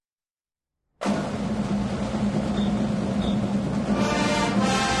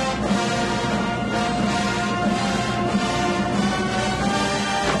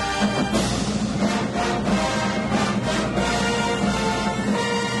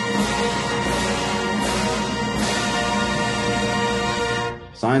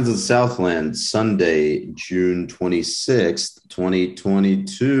Signs of the Southland, Sunday, June 26th,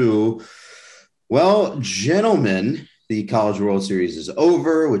 2022. Well, gentlemen, the College World Series is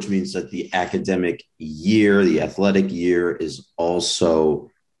over, which means that the academic year, the athletic year, is also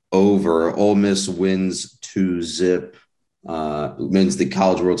over. Ole Miss wins 2-zip, wins the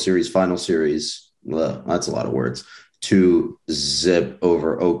College World Series final series. Well, that's a lot of words. 2-zip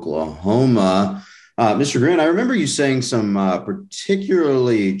over Oklahoma. Mr. Grant, I remember you saying some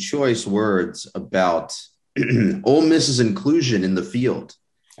particularly choice words about Ole Miss's inclusion in the field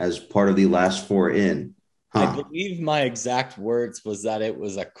as part of the last four in. I believe my exact words was that it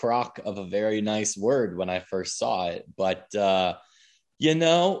was a crock of a very nice word when I first saw it. But,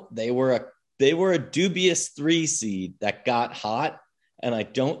 they were a dubious 3 seed that got hot. And I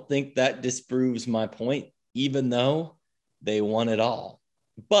don't think that disproves my point, even though they won it all.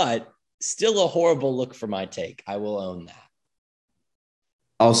 But still a horrible look for my take. I will own that.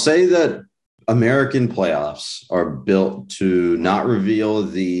 I'll say that American playoffs are built to not reveal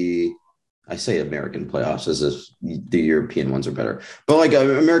I say American playoffs as if the European ones are better. But like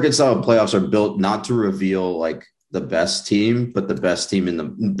American style playoffs are built not to reveal like the best team, but the best team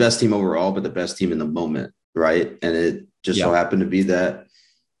overall, but the best team in the moment, right? And it just so happened to be that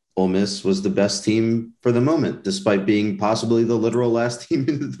Ole Miss was the best team for the moment, despite being possibly the literal last team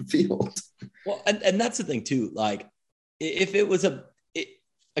in the field. Well, and that's the thing too. Like, if it was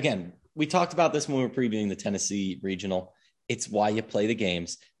again, we talked about this when we were previewing the Tennessee regional. It's why you play the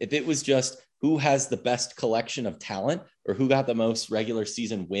games. If it was just who has the best collection of talent or who got the most regular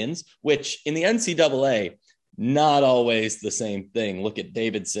season wins, which in the NCAA, not always the same thing. Look at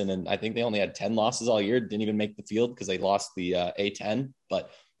Davidson, and I think they only had 10 losses all year. Didn't even make the field because they lost the A10,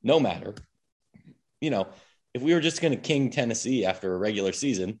 but no matter. If we were just going to king Tennessee after a regular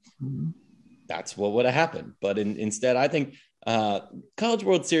season, that's what would have happened. But instead, I think College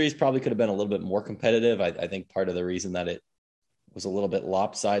World Series probably could have been a little bit more competitive. I think part of the reason that it was a little bit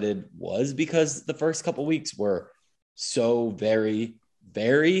lopsided was because the first couple weeks were so very,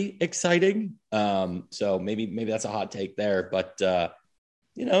 very exciting. So maybe that's a hot take there. But, it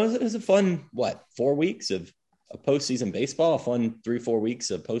was a fun, 4 weeks of postseason baseball, a fun 3-4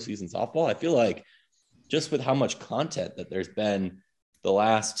 weeks of postseason softball. I feel like just with how much content that there's been the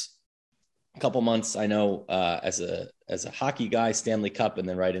last couple months, I know as a hockey guy, Stanley Cup, and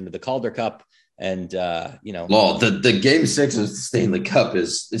then right into the Calder Cup. And, well, the game 6 of the Stanley Cup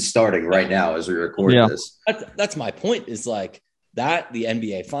is starting right now as we record this. That's my point is like that, the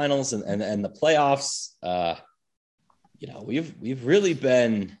NBA finals and the playoffs, we've really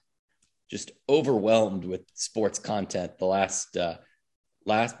been just overwhelmed with sports content the last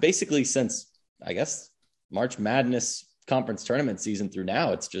basically since, I guess, March Madness conference tournament season through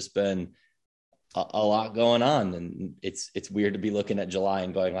now. It's just been a lot going on, and it's weird to be looking at July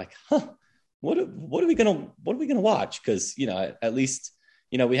and going like, what are we gonna watch? Because at least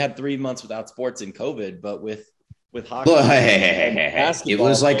we had 3 months without sports in COVID, but with hockey, it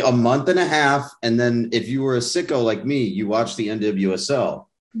was like a month and a half, and then if you were a sicko like me, you watched the NWSL.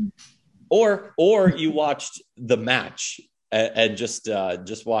 Or you watched the match and just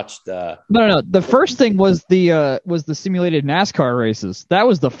watched. No. The first thing was the simulated NASCAR races. That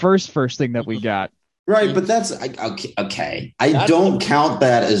was the first thing that we got. Right, but that's okay. I don't count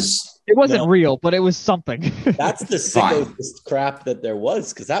that as. It wasn't real, but it was something. That's the sickest crap that there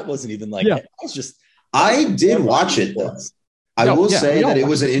was, because that wasn't even like. It was just. I did watch it though. I will say that it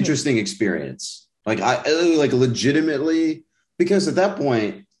was an interesting experience. Like I legitimately, because at that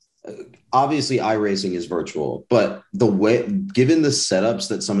point. Obviously, iRacing is virtual, but given the setups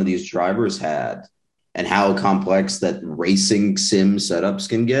that some of these drivers had and how complex that racing sim setups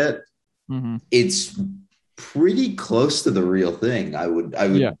can get, it's pretty close to the real thing. I would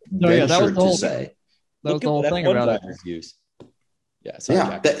venture to say. That was the whole thing about it. Use.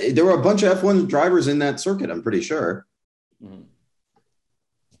 There were a bunch of F1 drivers in that circuit, I'm pretty sure. Mm-hmm.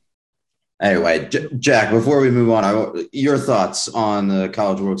 Anyway, Jack, before we move on, your thoughts on the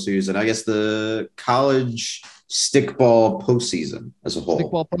College World Series and I guess the college stickball postseason as a whole.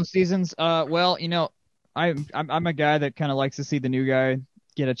 Stickball postseasons. I'm a guy that kind of likes to see the new guy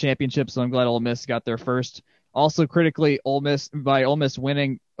get a championship, so I'm glad Ole Miss got there first. Also, critically, Ole Miss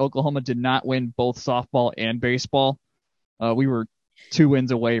winning, Oklahoma did not win both softball and baseball. We were 2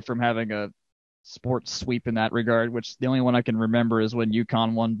 wins away from having a sports sweep in that regard, which the only one I can remember is when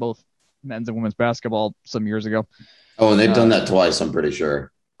UConn won both men's and women's basketball some years ago. Oh, and they've done that twice, I'm pretty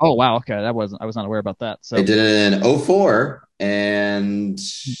sure. Oh, wow. Okay. I was not aware about that. So they did it in 2004 and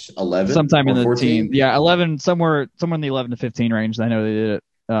 11. Sometime in the 14. team. Yeah. 11, somewhere in the 11 to 15 range. I know they did it.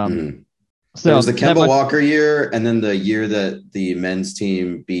 So there was the Kemba Walker year, and then the year that the men's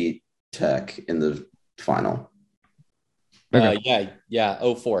team beat Tech in the final.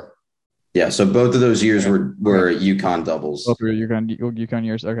 Yeah, 04. Yeah, so both of those years were UConn doubles. Both were UConn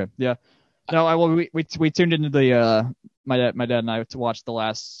years. Okay, yeah. No, we tuned into the my dad and I to watch the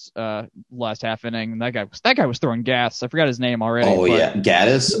last half inning, and that guy was throwing gas. I forgot his name already. Oh yeah,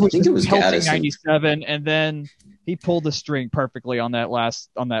 Gaddis. I think it was Gaddis. 97, and then he pulled the string perfectly on that last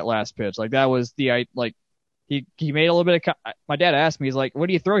pitch. Like that was he made a little bit of. My dad asked me, he's like, "What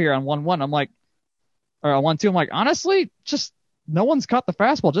do you throw here on 1-1?" I'm like, or on 1-2. I'm like, honestly, just no one's caught the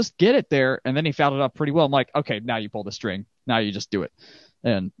fastball. Just get it there, and then he fouled it up pretty well. I'm like, okay, now you pull the string. Now you just do it.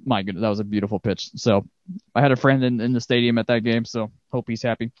 And my goodness, that was a beautiful pitch. So I had a friend in the stadium at that game, so hope he's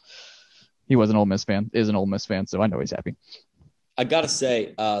happy. He was an Ole Miss fan, is an Ole Miss fan, so I know he's happy. I gotta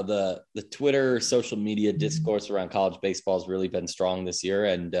say, the Twitter social media discourse around college baseball has really been strong this year,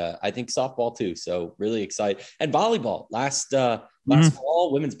 and I think softball too. So really excited, and volleyball last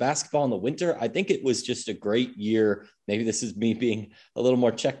fall, women's basketball in the winter. I think it was just a great year. Maybe this is me being a little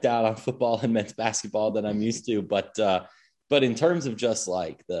more checked out on football and men's basketball than I'm used to, but in terms of just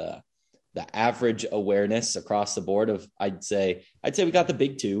like the average awareness across the board of, I'd say we got the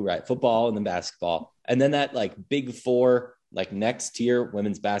big two, right? Football and then basketball. And then that like big four, like next tier,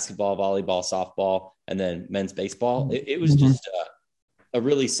 women's basketball, volleyball, softball, and then men's baseball. It was just a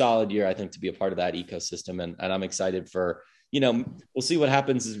really solid year, I think, to be a part of that ecosystem. And I'm excited for, we'll see what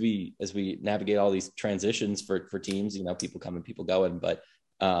happens as we navigate all these transitions for teams, people coming, people going, but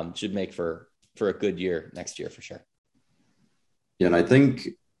should make for a good year next year for sure. Yeah, and I think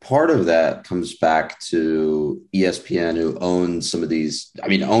part of that comes back to ESPN, who owns some of these. I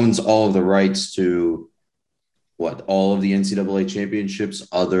mean, owns all of the rights to all of the NCAA championships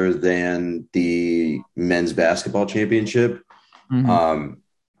other than the men's basketball championship. Mm-hmm.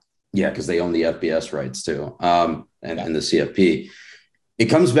 Because they own the FBS rights too, and the CFP. It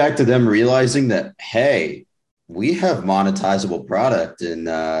comes back to them realizing that, hey, we have monetizable product in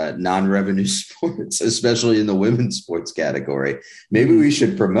non-revenue sports, especially in the women's sports category. Maybe we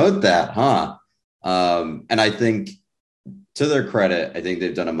should promote that, huh? And I think, to their credit, I think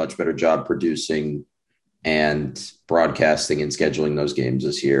they've done a much better job producing and broadcasting and scheduling those games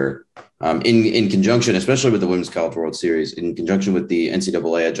this year. In conjunction, especially with the Women's College World Series, in conjunction with the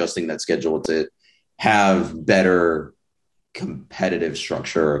NCAA adjusting that schedule to have better competitive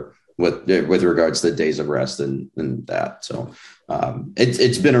structure with regards to the days of rest and that. So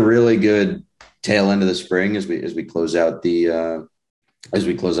it's been a really good tail end of the spring as we close out the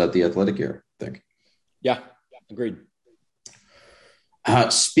athletic year, I think. Yeah, agreed.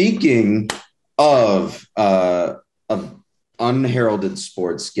 Speaking of unheralded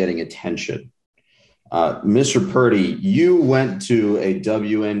sports getting attention, Mr. Purdy, you went to a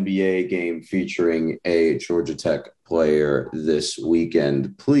WNBA game featuring a Georgia Tech player this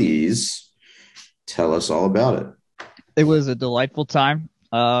weekend. Please tell us all about it. It was a delightful time.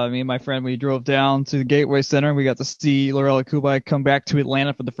 Me and my friend, we drove down to the Gateway Center. We got to see Lorela Kubai come back to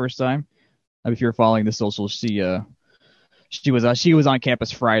Atlanta for the first time. If you're following the socials, she was on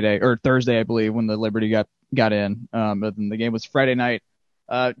campus Friday or Thursday, I believe, when the Liberty got in. But then the game was Friday night.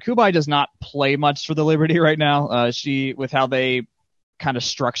 Kubai does not play much for the Liberty right now. With how they kind of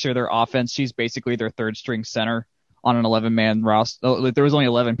structure their offense, she's basically their third string center on an 11-man roster. There was only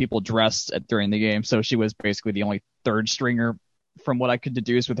 11 people dressed during the game, so she was basically the only third stringer from what I could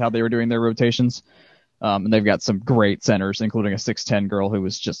deduce with how they were doing their rotations. And they've got some great centers, including a 6'10" girl who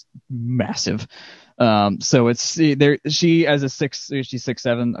was just massive. So it's there. She's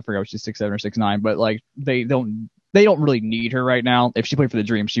 6'7". I forgot if she's 6'7" or 6'9", but like they don't really need her right now. If she played for the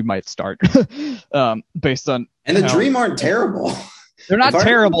Dream, she might start. Based on the Dream aren't terrible. They're not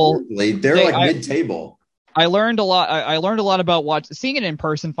terrible. They're like mid-table. I learned a lot. I learned a lot about seeing it in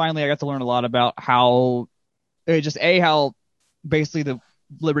person. Finally, I got to learn a lot about how basically the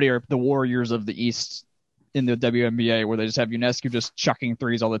Liberty are the Warriors of the East in the WNBA, where they just have Ionescu just chucking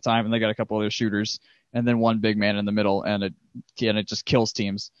threes all the time, and they got a couple other shooters, and then one big man in the middle, and it just kills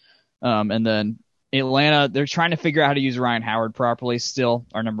teams. And then Atlanta, they're trying to figure out how to use Ryan Howard properly. Still,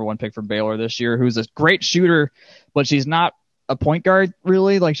 our number one pick from Baylor this year, who's a great shooter, but she's not a point guard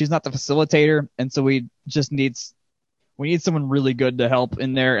really. Like, she's not the facilitator, and so we need someone really good to help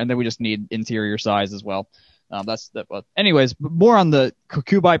in there, and then we just need interior size as well. Anyways, more on the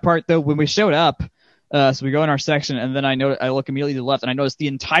Kubai part though. When we showed up, so we go in our section, and then I look immediately to the left, and I notice the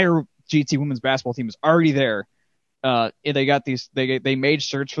entire GT women's basketball team is already there. They got they made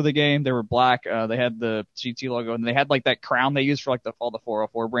shirts for the game. They were black. They had the GT logo, and they had like that crown they used for like all the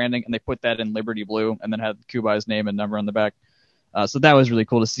 404 branding, and they put that in Liberty blue, and then had Kubai's name and number on the back. So that was really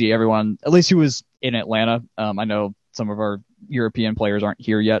cool to see everyone, at least who was in Atlanta. I know some of our European players aren't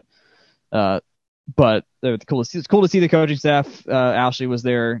here yet, but it's cool to see the coaching staff. Ashley was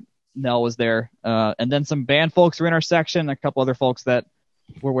there, Nell was there, and then some band folks were in our section. A couple other folks that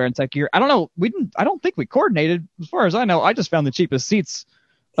were wearing tech gear. I don't know. I don't think we coordinated. As far as I know, I just found the cheapest seats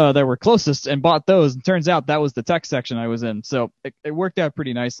that were closest and bought those. And turns out that was the tech section I was in, so it worked out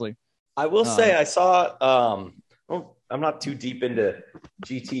pretty nicely. I will say I saw. Well, I'm not too deep into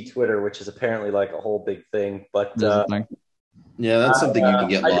GT Twitter, which is apparently like a whole big thing, but yeah, that's something you can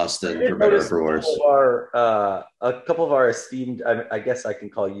get lost in, for better or for worse. A couple of our esteemed, I guess I can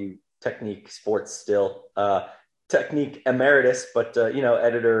call you Technique Sports still, Technique Emeritus, but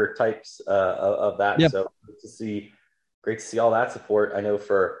editor types of that. Yep. So great to see all that support. I know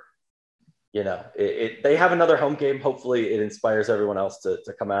for they have another home game. Hopefully, it inspires everyone else to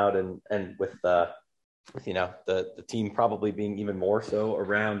come out and with the team probably being even more so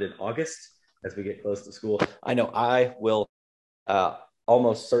around in August as we get close to school. I know I will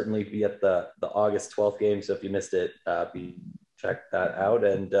almost certainly be at the August 12th game. So if you missed it, check that out.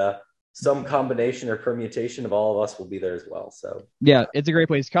 And some combination or permutation of all of us will be there as well. So yeah, it's a great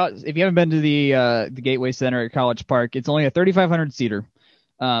place. If you haven't been to the Gateway Center at College Park, it's only a 3,500 seater.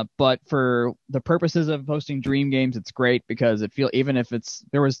 But for the purposes of hosting dream games, it's great because even if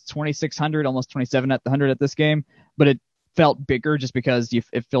there was 2,600, almost 27 at the 100 at this game, but it felt bigger just because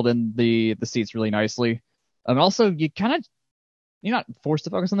it filled in the seats really nicely. And also you're not forced to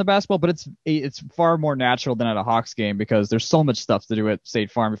focus on the basketball, but it's far more natural than at a Hawks game because there's so much stuff to do at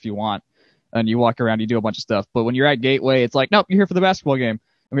State Farm if you want, and you walk around, you do a bunch of stuff. But when you're at Gateway, it's like, nope, you're here for the basketball game,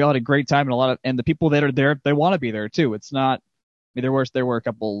 and we all had a great time, and the people that are there, they want to be there too. It's not. I mean, there were a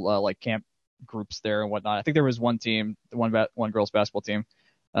couple like camp groups there and whatnot. I think there was one team, one girls basketball team,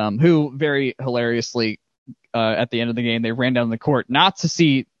 who very hilariously at the end of the game they ran down the court not to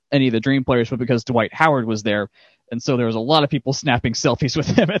see any of the Dream players, but because Dwight Howard was there, and so there was a lot of people snapping selfies with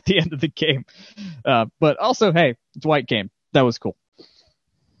him at the end of the game. But also, hey, Dwight came. That was cool.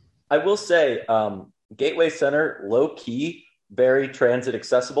 I will say, Gateway Center, low key, very transit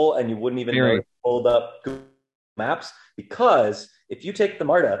accessible, and you wouldn't even know to hold up Google Maps, because if you take the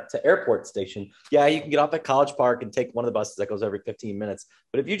MARTA to Airport Station, yeah, you can get off at College Park and take one of the buses that goes every 15 minutes.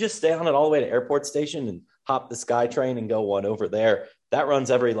 But if you just stay on it all the way to Airport Station and hop the SkyTrain and go one over there, that runs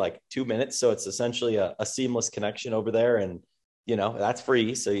every like 2 minutes. So it's essentially a seamless connection over there. And, that's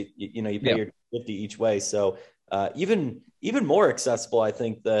free. So, you pay your $50 each way. So even more accessible, I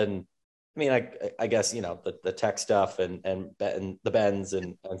think, than, I guess, the tech stuff and the Benz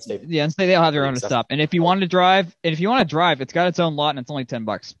and State. Yeah, and they all have their own stuff. And if you want to drive, it's got its own lot and it's only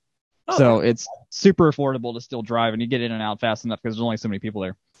 $10. Oh, so it's super affordable to still drive, and you get in and out fast enough because there's only so many people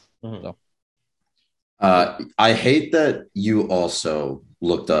there. Mm-hmm. So. I hate that you also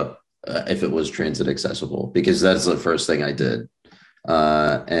looked up if it was transit accessible, because that's the first thing I did.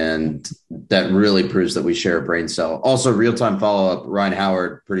 And that really proves that we share a brain cell. Also, real-time follow-up, Ryan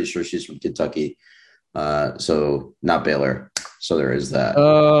Howard, pretty sure she's from Kentucky. So not Baylor. So there is that.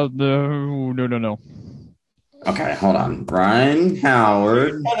 No. Okay, hold on. Ryan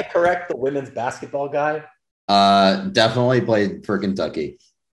Howard. You want to correct the women's basketball guy? Definitely played for Kentucky.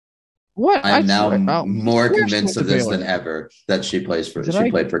 What? I'm now more convinced of this than ever that she played for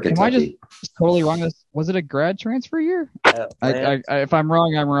Kentucky. Am I just totally wrong? Was it a grad transfer year? If I'm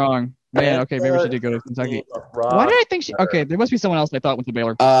wrong, I'm wrong. Man, okay, maybe she did go to Kentucky. Why did I think she? Okay, there must be someone else I thought went to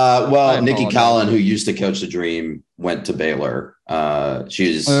Baylor. Well, Nikki Collin, who used to coach the Dream, went to Baylor.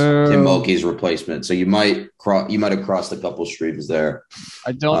 She was Tim Mulkey's replacement, so you might have crossed a couple streams there.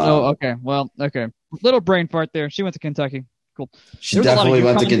 I don't know. Okay, well, okay, little brain fart there. She went to Kentucky. Cool. She definitely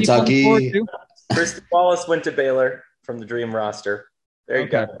went to Kentucky. Kristen Wallace went to Baylor from the Dream roster. There you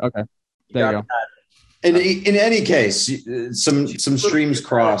go. Okay, there you go. In any case, some streams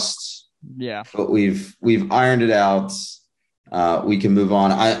crossed. Yeah, but we've ironed it out. We can move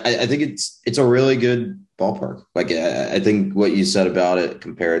on. I think it's a really good ballpark. Like I think what you said about it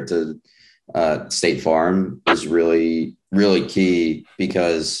compared to State Farm is really, really key,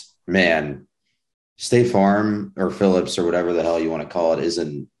 because man, State Farm or Phillips or whatever the hell you want to call it is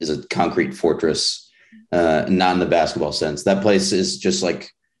a concrete fortress, not in the basketball sense. That place is just like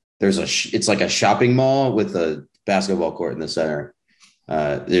it's like a shopping mall with a basketball court in the center.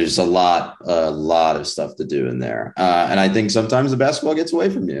 There's a lot of stuff to do in there, and I think sometimes the basketball gets away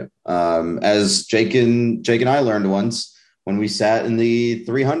from you. As Jake and I learned once when we sat in the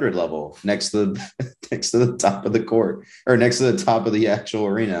 300 level next to the top of the court, or next to the top of the actual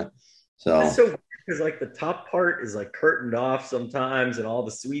arena. So. because like the top part is like curtained off sometimes, and all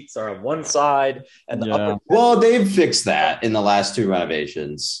the suites are on one side, and the Yeah. upper. Well, they've fixed that in the last two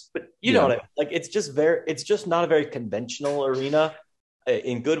renovations. But you know what I mean? Like it's just not a very conventional arena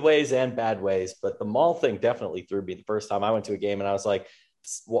in good ways and bad ways. But the mall thing definitely threw me the first time I went to a game, and I was like,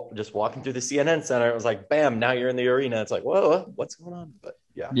 just walking through the CNN Center, it was like, bam, now you're in the arena. It's like, whoa, what's going on? But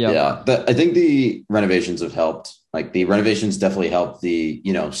yeah. Yeah. I think the renovations have helped. Like the renovations definitely helped the,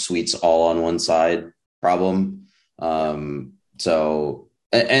 suites all on one side problem. So,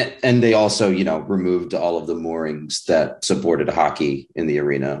 and they also, removed all of the moorings that supported hockey in the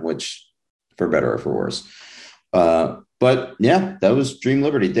arena, which for better or for worse. But yeah, that was Dream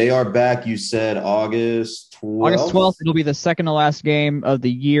Liberty. They are back. You said August 12th. August 12th, it'll be the second to last game of the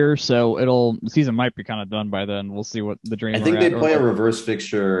year, so the season might be kind of done by then. We'll see what the Dream. I think they play a reverse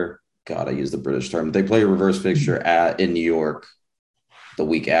fixture. God, I use the British term. They play a reverse fixture in New York the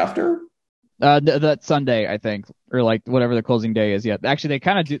week after. That Sunday, I think, or like whatever the closing day is. Yeah, actually, they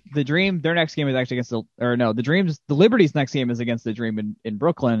kind of do. The Dream, their next game is actually against the Liberty's next game is against the Dream in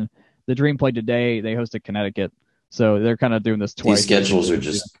Brooklyn. The Dream played today. They hosted Connecticut, so they're kind of doing this twice. These schedules are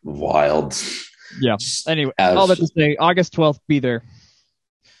just wild. Yeah. Anyway, all that to say, August 12th, be there.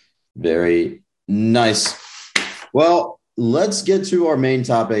 Very nice. Well, let's get to our main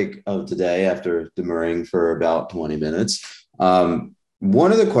topic of today after demurring for about 20 minutes.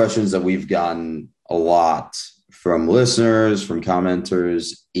 One of the questions that we've gotten a lot from listeners, from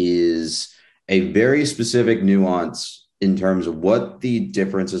commenters, is a very specific nuance in terms of what the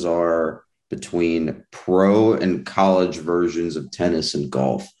differences are between pro and college versions of tennis and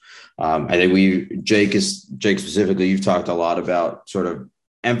golf. I think Jake specifically, you've talked a lot about sort of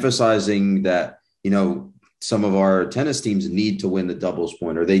emphasizing that, some of our tennis teams need to win the doubles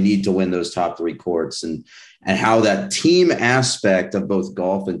point, or they need to win those top three courts, and how that team aspect of both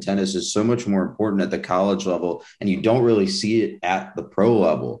golf and tennis is so much more important at the college level, and you don't really see it at the pro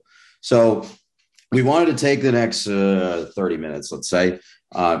level. So we wanted to take the next 30 minutes, let's say,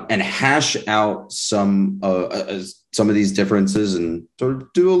 and hash out some of these differences and sort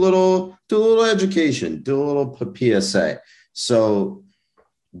of do a little education, do a little PSA. So,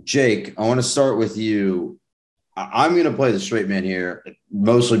 Jake, I want to start with you. I'm going to play the straight man here,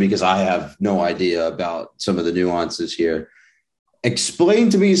 mostly because I have no idea about some of the nuances here. Explain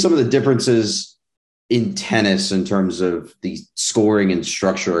to me some of the differences in tennis in terms of the scoring and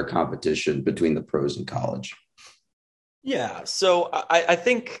structure of competition between the pros and college. Yeah. So I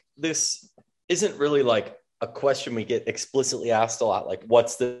think this isn't really like a question we get explicitly asked a lot, like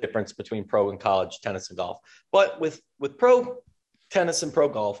what's the difference between pro and college tennis and golf? But with pro tennis and pro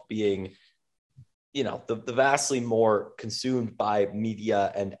golf being, the vastly more consumed by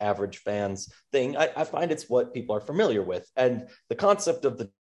media and average fans thing, I find it's what people are familiar with. And the concept of the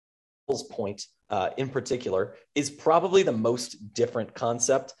doubles point in particular is probably the most different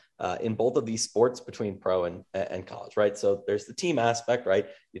concept in both of these sports between pro and college, right? So there's the team aspect, right?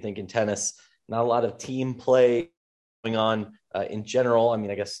 You think in tennis, not a lot of team play going on in general. I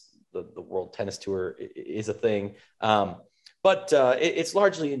mean, I guess the World Tennis Tour is a thing. But it's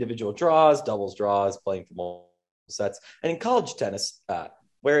largely individual draws, doubles draws, playing for multiple sets. And in college tennis,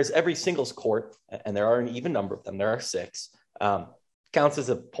 whereas every singles court, and there are an even number of them, there are 6, counts as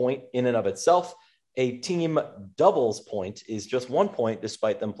a point in and of itself, a team doubles point is just 1 point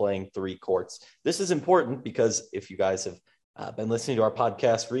despite them playing 3 courts. This is important because if you guys have been listening to our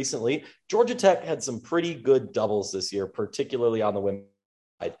podcast recently, Georgia Tech had some pretty good doubles this year, particularly on the women's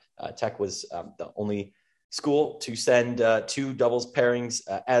side. Tech was the only school to send 2 doubles pairings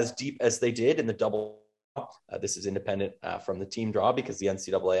as deep as they did in the double. This is independent from the team draw because the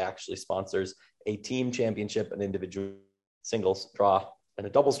NCAA actually sponsors a team championship, an individual singles draw, and a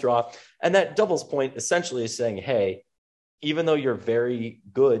doubles draw. And that doubles point essentially is saying, hey, even though you're very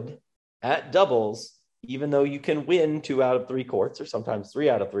good at doubles, even though you can win 2 out of 3 courts or sometimes 3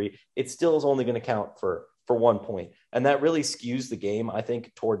 out of 3, it still is only going to count for 1 point. And that really skews the game, I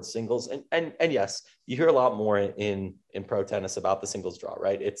think, towards singles. And yes, you hear a lot more in pro tennis about the singles draw,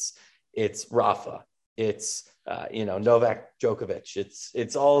 right? It's Rafa, it's Novak Djokovic,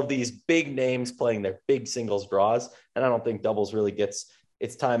 it's all of these big names playing their big singles draws. And I don't think doubles really gets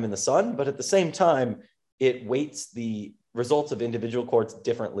its time in the sun, but at the same time, it weights the results of individual courts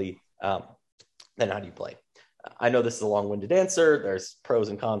differently than how do you play. I know this is a long-winded answer. There's pros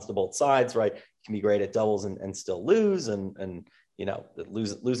and cons to both sides, right? You can be great at doubles and still lose and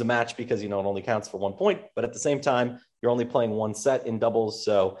lose a match because, it only counts for 1 point. But at the same time, you're only playing 1 set in doubles.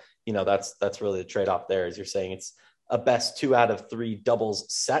 So, that's really the trade-off there, is you're saying it's a best 2 out of 3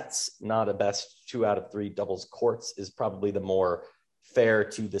 doubles sets, not a best 2 out of 3 doubles courts, is probably the more fair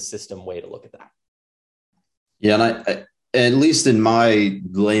to the system way to look at that. Yeah, and at least in my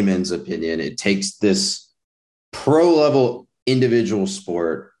layman's opinion, it takes this pro level individual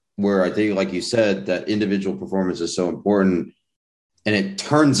sport where I think, like you said, that individual performance is so important, and it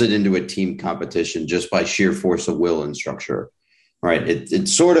turns it into a team competition just by sheer force of will and structure. Right? It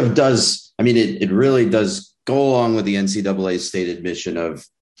sort of does. I mean, it really does go along with the NCAA's stated mission of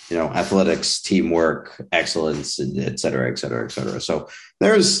athletics, teamwork, excellence, and et cetera, et cetera, et cetera. So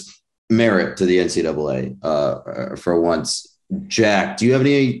there's merit to the NCAA for once. Jack, do you have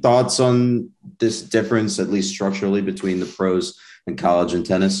any thoughts on this difference, at least structurally, between the pros and college and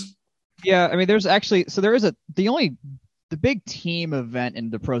tennis? Yeah, I mean, there's actually the big team event in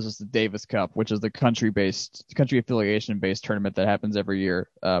the pros is the Davis Cup, which is the country affiliation based tournament that happens every year.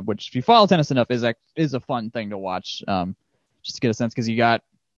 Which, if you follow tennis enough, is a fun thing to watch. Just to get a sense, because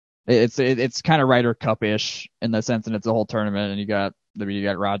it's kind of Ryder Cup ish in the sense, and it's a whole tournament, and you got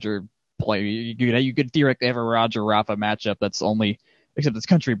Roger play. You could theoretically have a Roger Rafa matchup except it's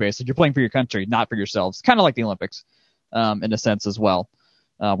country based. So you're playing for your country, not for yourselves. Kind of like the Olympics, in a sense as well.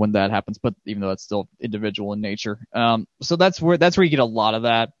 When that happens, but even though it's still individual in nature. So that's where you get a lot of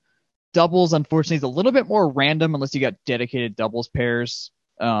that. Doubles, unfortunately, is a little bit more random unless you got dedicated doubles pairs,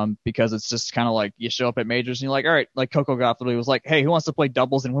 because it's just kind of like you show up at majors and you're like, all right, like Coco Gauff literally was like, hey, who wants to play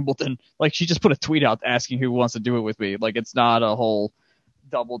doubles in Wimbledon? Like, she just put a tweet out asking who wants to do it with me. Like, it's not a whole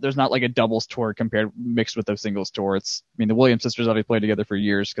double. There's not like a doubles tour mixed with a singles tour. The Williams sisters obviously played together for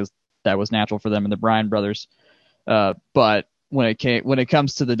years because that was natural for them, and the Bryan brothers. But when it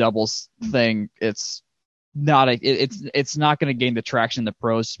comes to the doubles thing, it's not going to gain the traction in the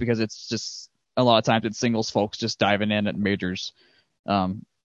pros just because it's just a lot of times it's singles folks just diving in at majors, and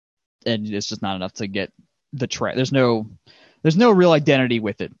it's just not enough to get the track. There's no real identity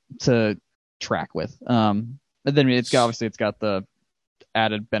with it to track with. And then it's got the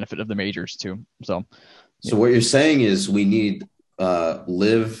added benefit of the majors too. So what you're saying is we need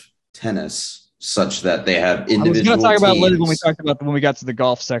live tennis such that they have individual teams. I was going to talk about when we got to the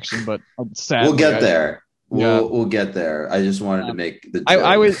golf section, but sadly, we'll get there. We'll get there. I just wanted to make the joke.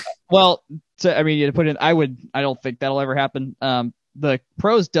 I don't think that'll ever happen. The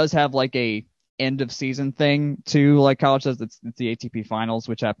pros does have like a end of season thing too, like college does. It's the ATP finals,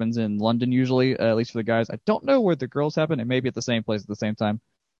 which happens in London usually, at least for the guys. I don't know where the girls happen. It may be at the same place at the same time.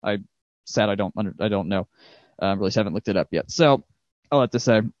 I don't know. Really haven't looked it up yet. So I'll have to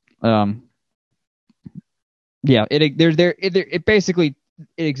say, yeah, it basically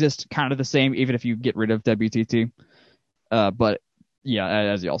exists kind of the same, even if you get rid of WTT. But yeah,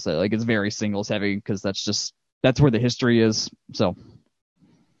 as y'all said, like it's very singles heavy because that's where the history is. So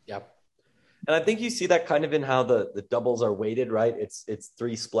yeah, and I think you see that kind of in how the doubles are weighted, right? It's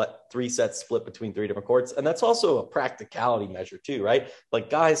three sets split between three different courts, and that's also a practicality measure too, right?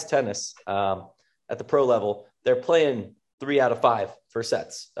 Like guys tennis at the pro level, they're playing 3 out of 5 for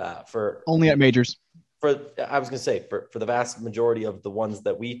sets for only at majors. For the vast majority of the ones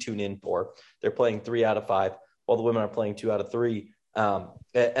that we tune in for, they're playing 3 out of 5, while the women are playing 2 out of 3. And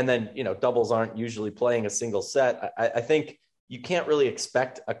then, doubles aren't usually playing a single set. I think you can't really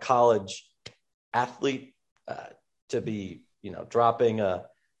expect a college athlete to be, dropping a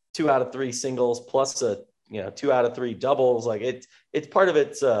 2 out of 3 singles plus a, 2 out of 3 doubles. Like it's part of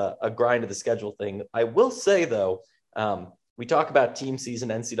it's a grind of the schedule thing. I will say though, we talk about team season,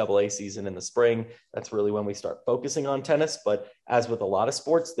 NCAA season in the spring. That's really when we start focusing on tennis. But as with a lot of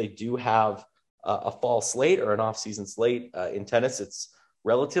sports, they do have a fall slate or an off-season slate. In tennis, it's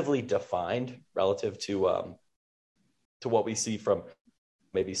relatively defined relative to what we see from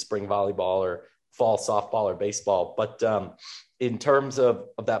maybe spring volleyball or fall softball or baseball. But in terms of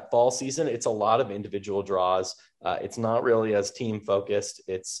that fall season, it's a lot of individual draws. It's not really as team focused.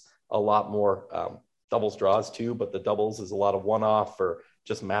 It's a lot more doubles draws too, but the doubles is a lot of one-off or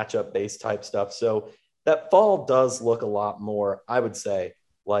just matchup based type stuff. So that fall does look a lot more, I would say,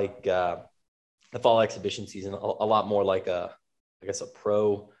 like the fall exhibition season, a lot more like a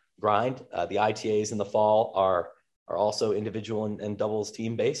pro grind. The ITAs in the fall are also individual and doubles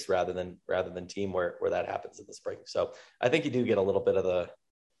team based rather than team where that happens in the spring. So I think you do get a little bit of the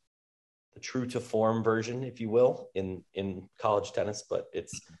true to form version, if you will, in college tennis, but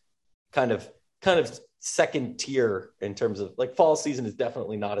it's kind of second tier in terms of like fall season is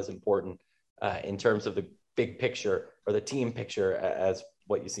definitely not as important in terms of the big picture or the team picture as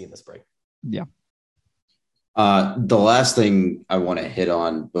what you see in the spring. Yeah. The last thing I want to hit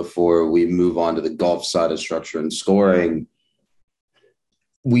on before we move on to the golf side of structure and scoring,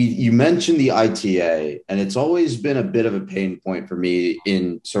 you mentioned the ITA, and it's always been a bit of a pain point for me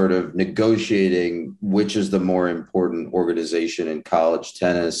in sort of negotiating which is the more important organization in college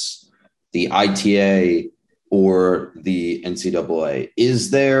tennis, the ITA or the NCAA?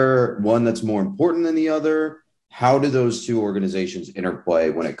 Is there one that's more important than the other? How do those two organizations interplay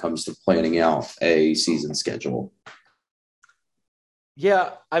when it comes to planning out a season schedule? Yeah,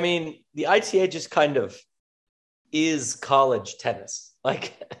 I mean, the ITA just kind of is college tennis.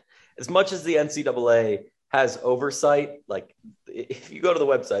 Like, as much as the NCAA has oversight, like, if you go to the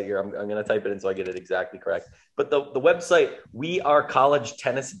website here, I'm going to type it in so I get it exactly correct. But the website,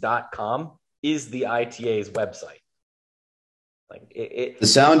 wearecollegetennis.com, is the ITA's website. Like the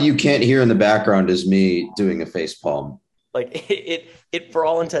sound you can't hear in the background is me doing a face palm. Like it for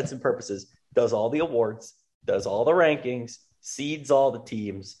all intents and purposes, does all the awards, does all the rankings, seeds all the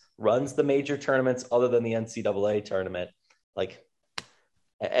teams, runs the major tournaments other than the NCAA tournament. Like,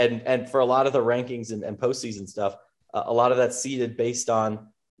 and for a lot of the rankings and postseason stuff, a lot of that's seeded based on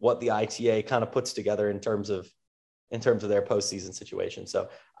what the ITA kind of puts together in terms of their postseason situation. So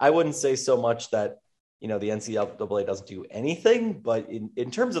I wouldn't say so much that, the NCAA doesn't do anything, but in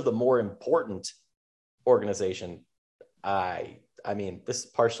terms of the more important organization, I mean, this is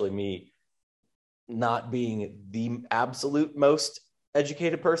partially me not being the absolute most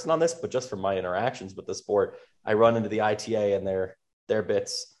educated person on this, but just from my interactions with the sport, I run into the ITA and their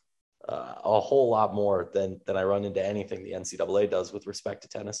bits a whole lot more than I run into anything the NCAA does with respect to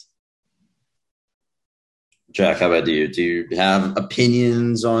tennis. Jack, how about you? Do you have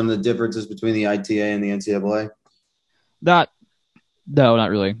opinions on the differences between the ITA and the NCAA? No, not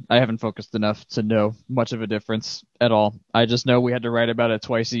really. I haven't focused enough to know much of a difference at all. I just know we had to write about it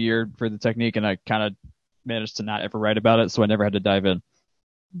twice a year for the technique, and I kind of managed to not ever write about it, so I never had to dive in.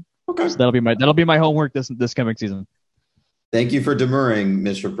 Okay, so that'll be my homework this coming season. Thank you for demurring,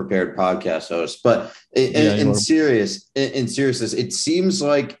 Mr. Prepared Podcast host. But in seriousness, it seems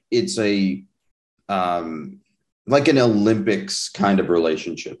like it's a like an Olympics kind of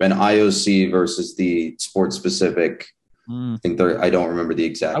relationship, an IOC versus the sport specific. I think I don't remember the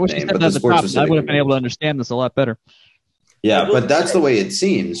exact name, but the sport specific. I would have been able to understand this a lot better. Yeah, but that's the way it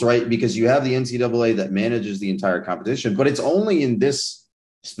seems, right? Because you have the NCAA that manages the entire competition, but it's only in this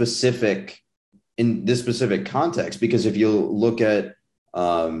specific context. Because if you look at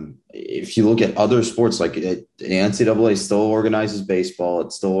other sports, like the NCAA still organizes baseball,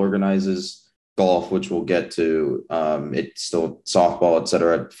 it still organizes golf, which we'll get to. It's still softball, et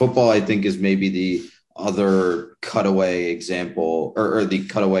cetera. Football, I think, is maybe the other cutaway example or the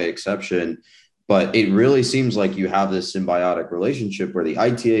cutaway exception. But it really seems like you have this symbiotic relationship where the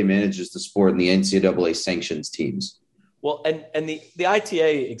ITA manages the sport and the NCAA sanctions teams. Well, and the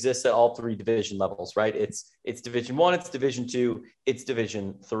ITA exists at all three division levels, right? It's Division I, it's Division II, it's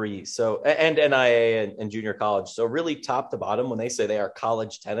Division III. So, and NIA and junior college. So really top to bottom, when they say they are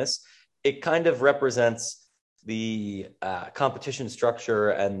college tennis, it kind of represents the competition structure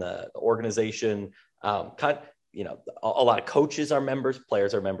and the organization. A lot of coaches are members,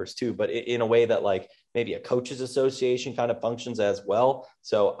 players are members too, but in a way that like maybe a coaches association kind of functions as well.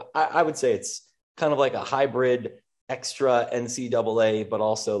 So I would say it's kind of like a hybrid extra NCAA, but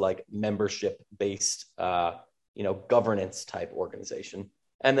also like membership based, governance type organization.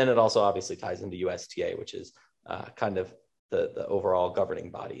 And then it also obviously ties into USTA, which is kind of the overall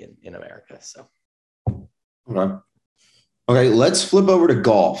governing body in America. So, okay, let's flip over to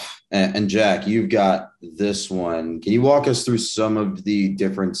golf. And Jack, you've got this one. Can you walk us through some of the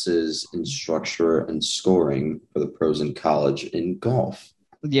differences in structure and scoring for the pros in college in golf?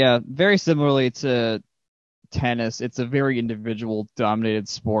 Yeah, very similarly to tennis, it's a very individual dominated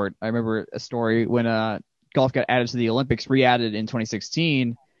sport. I remember a story when golf got added to the Olympics, re-added in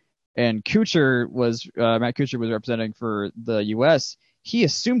 2016. And Matt Kuchar was representing for the U.S. He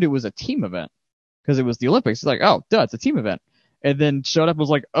assumed it was a team event because it was the Olympics. He's like, oh, duh, it's a team event. And then showed up and was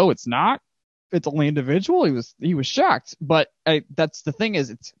like, oh, it's not. It's only individual. He was shocked. But that's the thing is,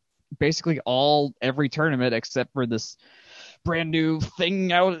 it's basically every tournament except for this brand new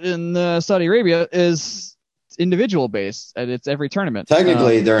thing out in Saudi Arabia is individual based, and it's every tournament.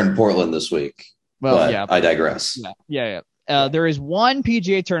 Technically, they're in Portland this week. Well, yeah, I digress. Yeah. There is one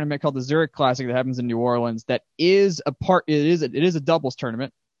PGA tournament called the Zurich Classic that happens in New Orleans that is it is a doubles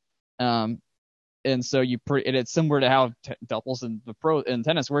tournament. And so it's similar to how doubles in the pro in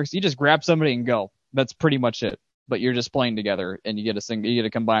tennis works. You just grab somebody and go. That's pretty much it. But you're just playing together and you get a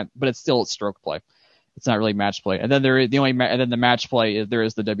combine, but it's still stroke play. It's not really match play. And then the match play there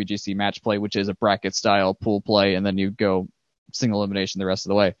is the WGC match play, which is a bracket style pool play, and then you go single elimination the rest of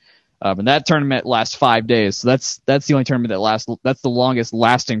the way. And that tournament lasts 5 days. So that's the only tournament that lasts. That's the longest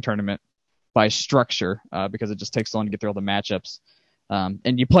lasting tournament by structure because it just takes so long to get through all the matchups.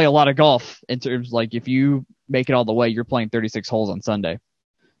 And you play a lot of golf in terms like if you make it all the way, you're playing 36 holes on Sunday.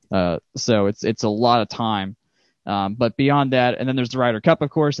 So it's a lot of time. But beyond that, and then there's the Ryder Cup, of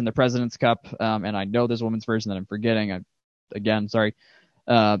course, and the President's Cup. And I know there's a women's version that I'm forgetting. Again, sorry.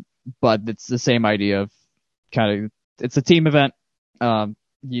 But it's the same idea of it's a team event.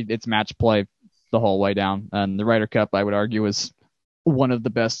 It's match play the whole way down. And the Ryder Cup, I would argue, is one of the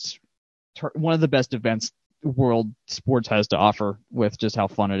best events world sports has to offer, with just how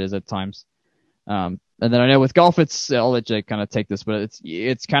fun it is at times. And then I know with golf, I'll let Jake kind of take this, but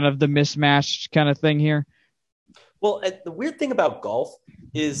it's kind of the mismatch kind of thing here. Well, the weird thing about golf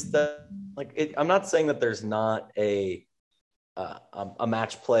is that, I'm not saying that there's not a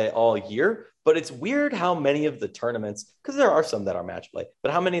match play all year, but it's weird how many of the tournaments, because there are some that are match play,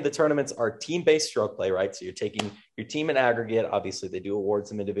 but how many of the tournaments are team-based stroke play, right? So you're taking your team in aggregate. Obviously, they do award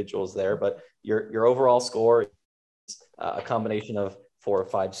some individuals there, but your overall score is a combination of 4 or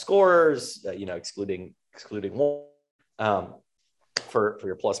 5 scorers, excluding one, for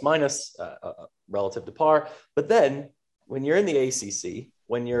your plus minus relative to par. But then when you're in the ACC,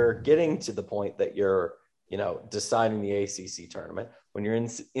 when you're getting to the point that you're deciding the ACC tournament, when you're in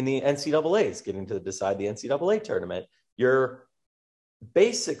the NCAAs, getting to decide the NCAA tournament, you're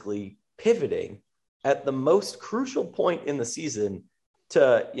basically pivoting at the most crucial point in the season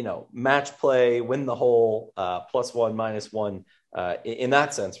to, match play, win the hole, plus one, minus one, in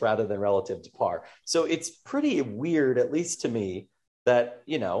that sense, rather than relative to par. So it's pretty weird, at least to me, that,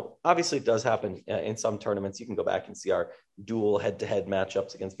 obviously it does happen in some tournaments. You can go back and see our dual head-to-head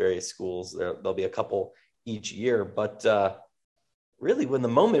matchups against various schools. There'll be a couple each year, but really when the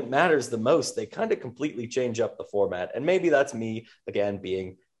moment matters the most, they kind of completely change up the format. And maybe that's me, again,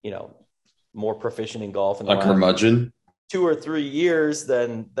 being, more proficient in golf in the curmudgeon 2 or 3 years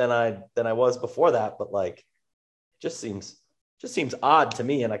than I was before that. But just seems odd to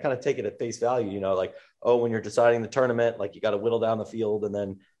me. And I kind of take it at face value, when you're deciding the tournament, you got to whittle down the field, and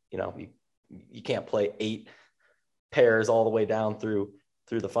then, you can't play 8 pairs all the way down through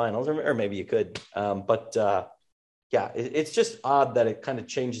the finals, or maybe you could. It's just odd that it kind of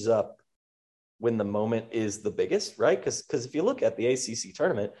changes up when the moment is the biggest, right? Because if you look at the ACC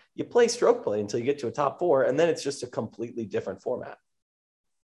tournament, you play stroke play until you get to a top 4, and then it's just a completely different format.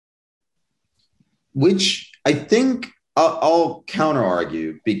 Which I think I'll counter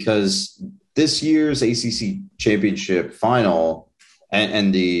argue, because this year's ACC championship final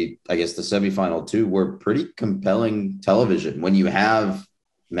and the semifinal too were pretty compelling television when you have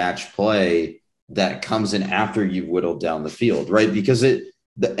match play that comes in after you've whittled down the field, right? Because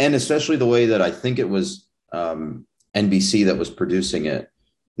and especially the way that I think it was NBC that was producing it.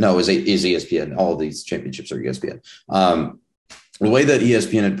 No, is ESPN. All of these championships are ESPN. The way that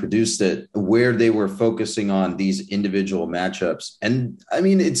ESPN had produced it, where they were focusing on these individual matchups. And I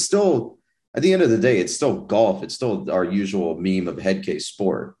mean, it's still, at the end of the day, it's still golf. It's still our usual meme of head case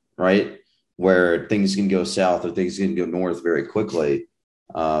sport, right? Where things can go south or things can go north very quickly.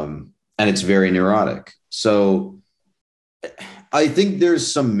 And it's very neurotic. So I think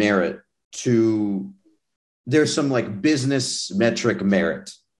there's some business metric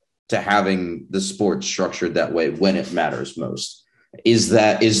merit to having the sport structured that way when it matters most. Is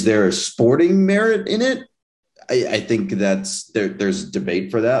there a sporting merit in it? I think there's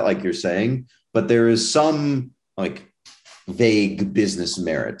debate for that, like you're saying, but there is some vague business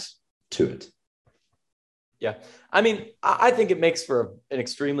merit to it. Yeah. I mean, I think it makes for an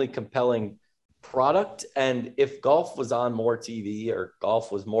extremely compelling product. And if golf was on more TV, or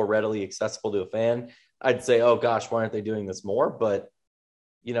golf was more readily accessible to a fan, I'd say, oh gosh, why aren't they doing this more? But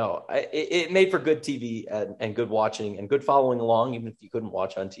it made for good TV and good watching and good following along, even if you couldn't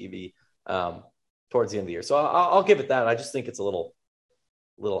watch on TV towards the end of the year. So I'll give it that. I just think it's a little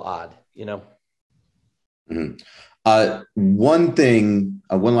odd, Mm-hmm.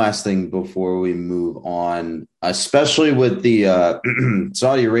 One last thing before we move on, especially with the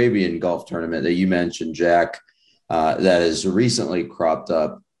Saudi Arabian golf tournament that you mentioned, Jack, that has recently cropped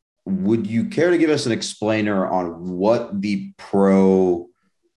up. Would you care to give us an explainer on what the pro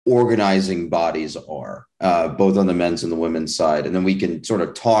organizing bodies are, both on the men's and the women's side? And then we can sort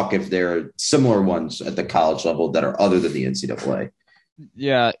of talk if there are similar ones at the college level that are other than the NCAA.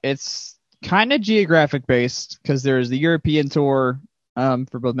 Yeah, it's kind of geographic based, because there's the European tour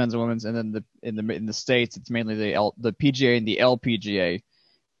for both men's and women's, and then in the States it's mainly the PGA and the LPGA,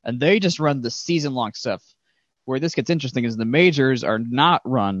 and they just run the season long stuff. Where this gets interesting is the majors are not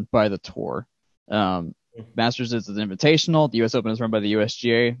run by the tour. Masters is an invitational. The U.S. Open is run by the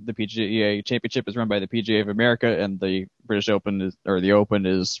USGA. The PGA Championship is run by the PGA of America, and the British Open the Open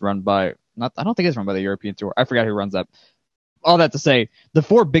is run by I don't think it's run by the European Tour. I forgot who runs that. All that to say, the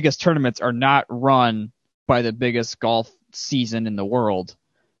 4 biggest tournaments are not run by the biggest golf season in the world,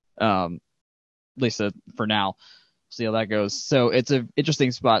 at least for now. See how that goes. So it's an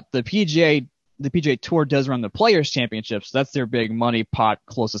interesting spot. The PGA Tour does run the Players Championships. That's their big money pot,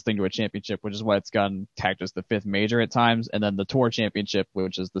 closest thing to a championship, which is why it's gotten tagged as the 5th major at times. And then the Tour Championship,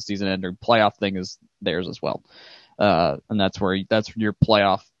 which is the season ender playoff thing, is theirs as well. And that's your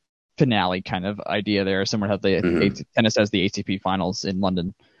playoff finale kind of idea there. Someone had the tennis has the ATP finals in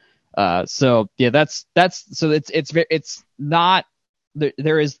London. So yeah, it's not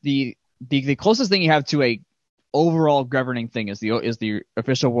there is the closest thing you have to a overall governing thing is the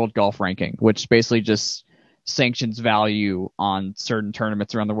official world golf ranking, which basically just sanctions value on certain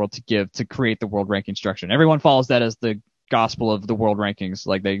tournaments around the world to create the world ranking structure. And everyone follows that as the gospel of the world rankings.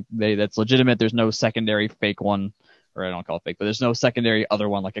 Like they that's legitimate. There's no secondary fake one, or I don't call it fake, but there's no secondary other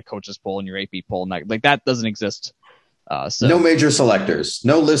one like a coach's poll and your AP poll, and that doesn't exist. So no major selectors,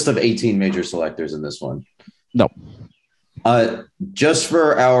 no list of 18 major selectors in this one. No. Just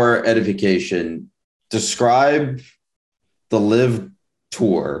for our edification, describe the LIV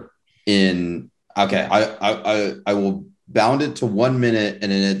Tour in. Okay, I will bound it to 1 minute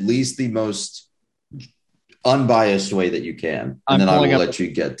and in at least the most unbiased way that you can, and then I will let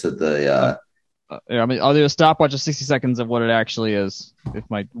you get to the. I'll do a stopwatch of 60 seconds of what it actually is, if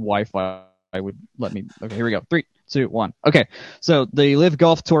my Wi-Fi would let me. Okay, here we go. 3, 2, 1. Okay, so the LIV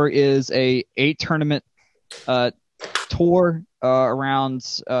Golf Tour is a 8-tournament tour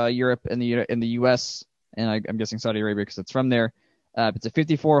around Europe and the U.S. and I'm guessing Saudi Arabia because it's from there. It's a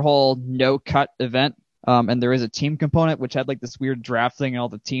 54-hole no-cut event, and there is a team component which had like this weird draft thing, and all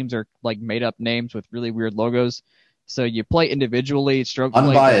the teams are like made-up names with really weird logos. So you play individually, stroke play.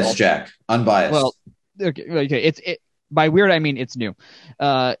 Unbiased, Jack. Unbiased. Well, okay. It's by weird I mean it's new,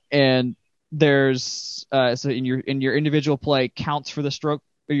 and there's so in your individual play counts for the stroke.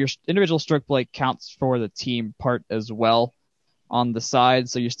 Your individual stroke play counts for the team part as well on the side,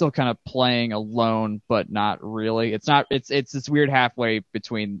 so you're still kind of playing alone, but not really. It's this weird halfway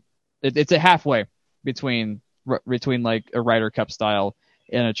between. It's a halfway between like a Ryder Cup style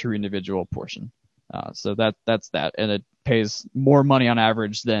and a true individual portion. So that's that, and it pays more money on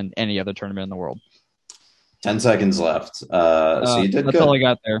average than any other tournament in the world. 10 seconds left. So you did that's good. All I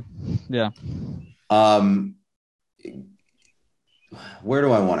got there. Yeah. Where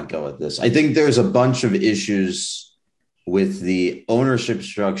do I want to go with this? I think there's a bunch of issues with the ownership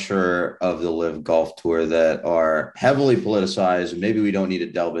structure of the LIV Golf Tour that are heavily politicized. Maybe we don't need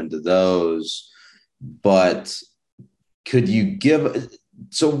to delve into those, but could you give...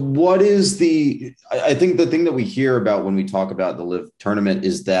 So what is I think the thing that we hear about when we talk about the LIV tournament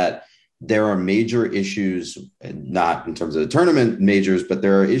is that there are major issues, not in terms of the tournament majors, but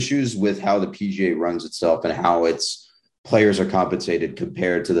there are issues with how the PGA runs itself and how its players are compensated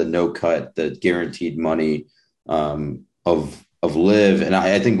compared to the no-cut, the guaranteed money of LIV. And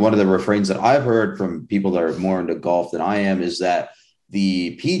I think one of the refrains that I've heard from people that are more into golf than I am is that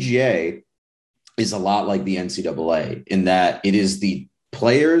the PGA is a lot like the NCAA in that it is the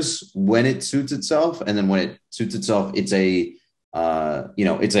players when it suits itself, and then when it suits itself, it's a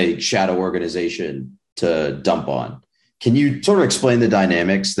shadow organization to dump on. Can you sort of explain the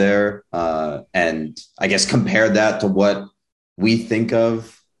dynamics there, and I guess compare that to what we think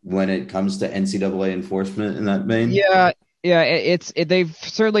of when it comes to NCAA enforcement in that vein? Yeah. They've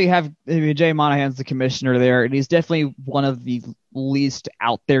certainly have. I mean, Jay Monahan's the commissioner there, and he's definitely one of the least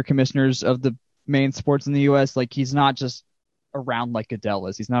out there commissioners of the main sports in the U.S. Like he's not just around like Goodell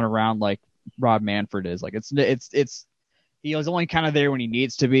is. He's not around like Rob Manfred is. Like it's he was only kind of there when he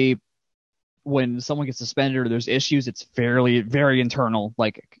needs to be. When someone gets suspended or there's issues, it's very internal.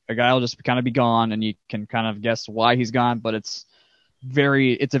 Like a guy will just kind of be gone, and you can kind of guess why he's gone. But it's a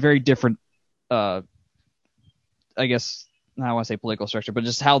very different, I guess I don't want to say political structure, but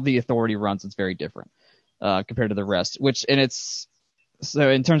just how the authority runs. It's very different compared to the rest. So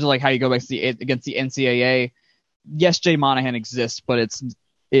in terms of like how you go back to against the NCAA. Yes, Jay Monahan exists, but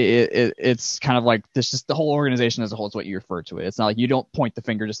it's kind of like this. Just the whole organization as a whole is what you refer to it. It's not like you don't point the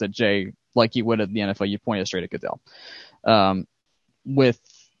finger just at Jay like you would at the NFL. You point it straight at Goodell. With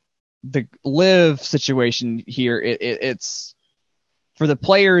the LIV situation here, it's for the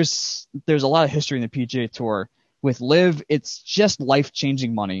players. There's a lot of history in the PGA Tour. With LIV, it's just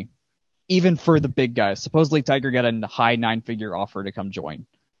life-changing money, even for the big guys. Supposedly, Tiger got a high 9-figure offer to come join.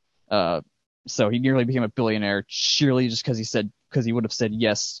 So he nearly became a billionaire surely just because he would have said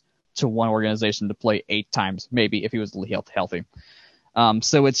yes to one organization to play 8 times, maybe if he was healthy.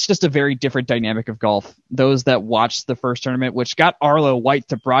 So it's just a very different dynamic of golf. Those that watched the first tournament, which got Arlo White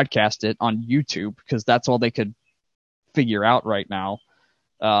to broadcast it on YouTube because that's all they could figure out right now.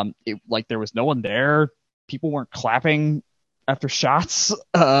 There was no one there. People weren't clapping. after shots.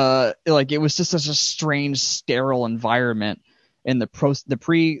 Like it was just such a strange, sterile environment. And the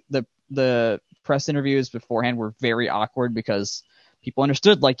press interviews beforehand were very awkward because people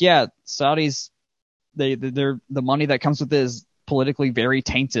understood, like, yeah, Saudis, they're the money that comes with it is politically very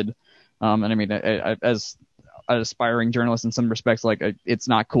tainted. And I mean, as an aspiring journalist in some respects, like it's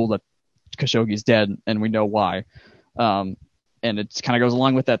not cool that Khashoggi's dead, and we know why. And it kind of goes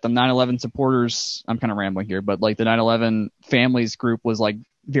along with that. The 9/11 supporters, I'm kind of rambling here, but like the 9/11 families group was like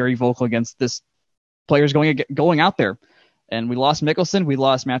very vocal against this players going out there. And we lost Mickelson. We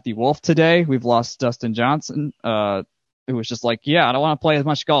lost Matthew Wolff today. We've lost Dustin Johnson, who was just like, yeah, I don't want to play as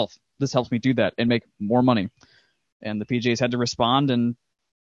much golf. This helps me do that and make more money. And the PGA's had to respond and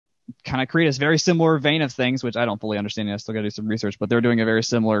kind of create a very similar vein of things, which I don't fully understand. I still got to do some research, but they're doing a very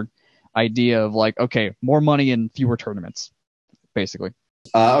similar idea of like, okay, more money and fewer tournaments, basically.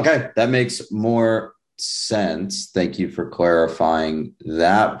 Okay, that makes more sense. Thank you for clarifying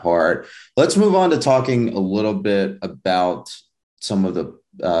that part. Let's move on to talking a little bit about some of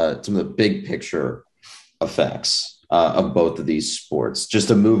the big picture effects of both of these sports. Just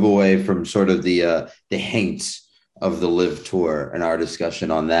to move away from sort of the haint of the LIV Tour and our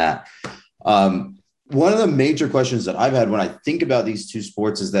discussion on that. One of the major questions that I've had when I think about these two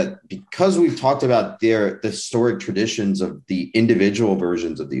sports is that because we've talked about the historic traditions of the individual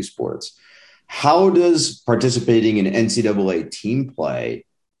versions of these sports, how does participating in NCAA team play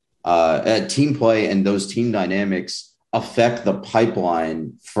and those team dynamics affect the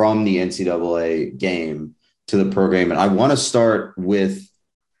pipeline from the NCAA game to the program? And I want to start with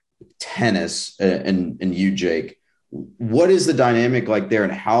tennis and you, Jake. What is the dynamic like there,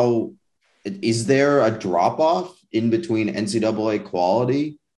 and how is there a drop off in between NCAA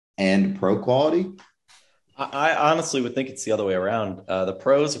quality and pro quality? I honestly would think it's the other way around. The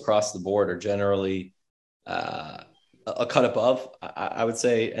pros across the board are generally a cut above, I would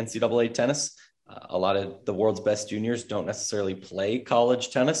say, NCAA tennis. A lot of the world's best juniors don't necessarily play college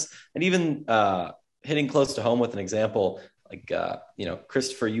tennis. And even hitting close to home with an example, like,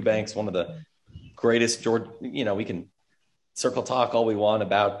 Christopher Eubanks, one of the greatest we can circle talk all we want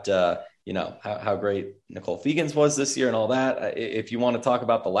about, how great Nicole Fegans was this year and all that. If you want to talk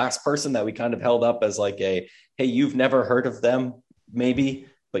about the last person that we kind of held up as like hey, you've never heard of them, maybe,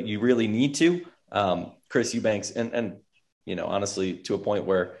 but you really need to, Chris Eubanks, and honestly, to a point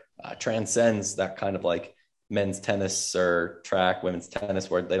where transcends that kind of like men's tennis or track, women's tennis,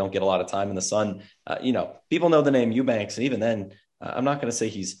 where they don't get a lot of time in the sun. People know the name Eubanks, and even then, I'm not going to say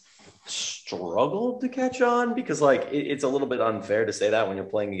he's struggled to catch on, because like it's a little bit unfair to say that when you're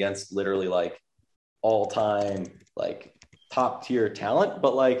playing against literally like all-time like top tier talent,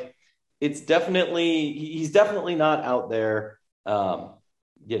 but like he's definitely not out there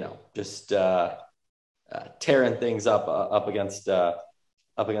just tearing things up against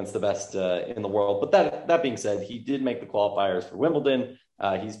the best in the world. But that being said, he did make the qualifiers for Wimbledon.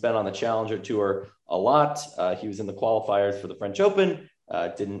 He's been on the Challenger Tour a lot. He was in the qualifiers for the French Open.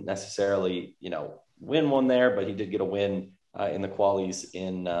 Didn't necessarily, win one there, but he did get a win in the qualies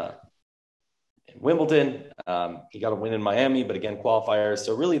in Wimbledon. He got a win in Miami, but again, qualifiers.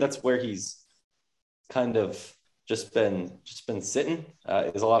 So really, that's where he's kind of just been sitting.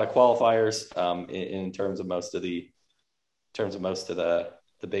 Is a lot of qualifiers in terms of most of the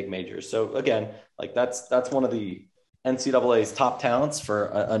big majors. So again, like that's one of the NCAA's top talents for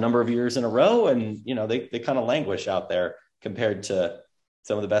a number of years in a row, and they kind of languish out there compared to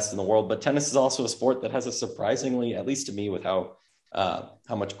some of the best in the world. But tennis is also a sport that has a surprisingly, at least to me, with how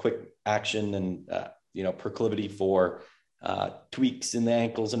much quick action and proclivity for tweaks in the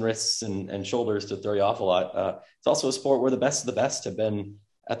ankles and wrists and shoulders to throw you off a lot. It's also a sport where the best of the best have been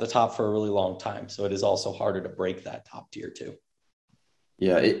at the top for a really long time. So it is also harder to break that top tier too.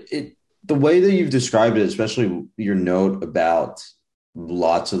 Yeah, the way that you've described it, especially your note about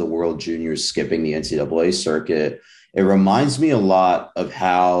lots of the world juniors skipping the NCAA circuit, it reminds me a lot of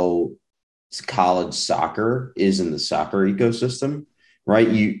how college soccer is in the soccer ecosystem,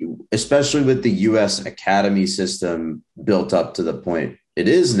 right? Especially with the U.S. academy system built up to the point it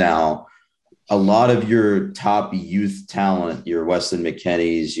is now, a lot of your top youth talent, your Weston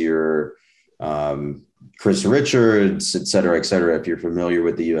McKennies, your Chris Richards, et cetera, if you're familiar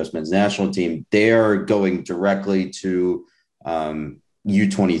with the U.S. men's national team, they are going directly to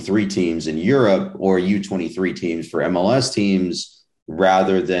U23 teams in Europe or U23 teams for MLS teams,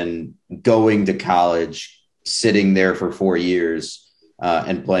 rather than going to college, sitting there for 4 years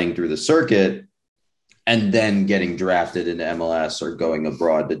and playing through the circuit, and then getting drafted into MLS or going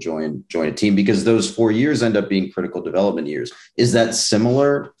abroad to join a team, because those 4 years end up being critical development years. Is that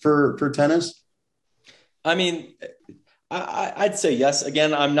similar for tennis? I mean, I'd say yes.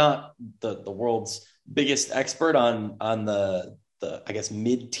 Again, I'm not the world's biggest expert on the I guess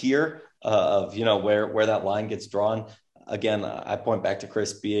mid tier of where that line gets drawn. Again, I point back to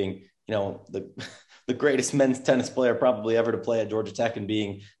Chris being the greatest men's tennis player probably ever to play at Georgia Tech, and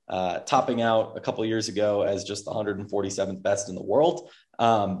being topping out a couple years ago as just the 147th best in the world.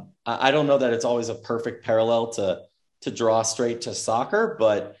 I don't know that it's always a perfect parallel to draw straight to soccer,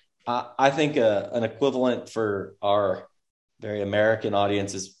 but I think an equivalent for our very American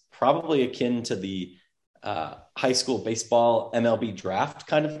audience is probably akin to the high school baseball MLB draft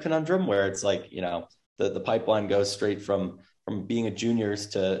kind of conundrum, where it's like, the pipeline goes straight from being a junior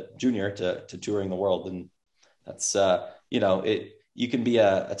to touring the world. And that's, you can be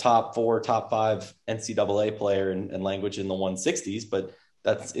a top 4, top 5 NCAA player and language in the 160s, but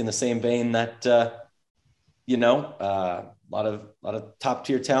that's in the same vein that, a lot of top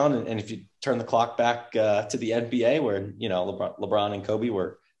tier talent. And if you turn the clock back to the NBA, where LeBron and Kobe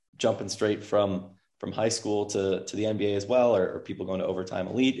were jumping straight from high school to the NBA as well, or people going to overtime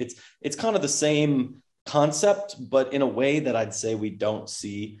elite, it's kind of the same concept, but in a way that I'd say we don't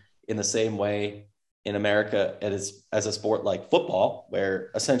see in the same way in America as a sport like football,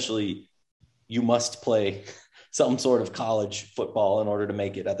 where essentially you must play some sort of college football in order to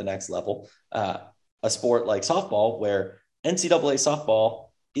make it at the next level. A sport like softball, where NCAA softball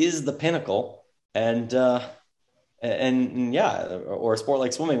is the pinnacle, and or a sport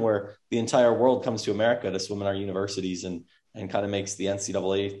like swimming, where the entire world comes to America to swim in our universities, and kind of makes the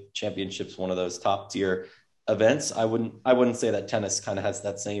NCAA championships one of those top tier events. I wouldn't say that tennis kind of has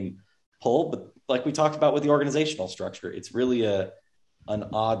that same pull, but like we talked about with the organizational structure, it's really an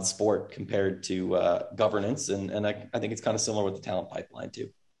odd sport compared to governance, and I think it's kind of similar with the talent pipeline too.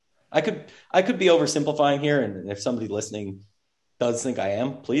 I could be oversimplifying here, and if somebody listening does think I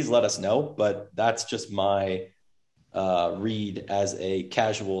am, please let us know. But that's just my read as a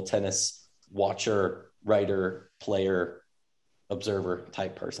casual tennis watcher, writer, player, observer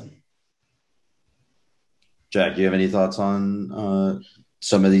type person. Jack, you have any thoughts on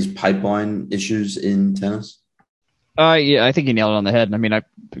some of these pipeline issues in tennis? Yeah, I think you nailed it on the head. I mean, I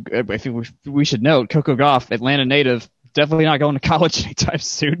think we should note Coco Gauff, Atlanta native, definitely not going to college anytime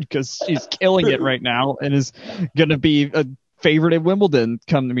soon, because she's killing it right now and is going to be a favorite at Wimbledon.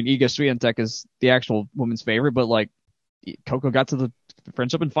 Iga Swiatek is the actual women's favorite, but like Coco got to the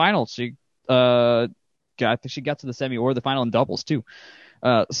French Open final. She got to the semi or the final in doubles too.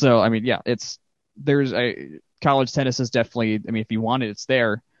 So I mean, yeah, there's a college tennis is definitely. I mean, if you want it, it's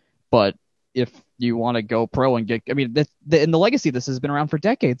there, but if you want to go pro and get, and the legacy of this has been around for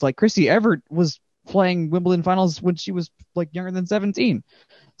decades. Like Chrissy Evert was playing Wimbledon finals when she was like younger than 17.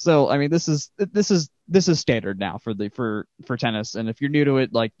 So I mean, this is standard now for tennis. And if you're new to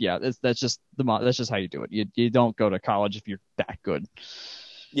it, like, yeah, that's just how you do it. You don't go to college if you're that good.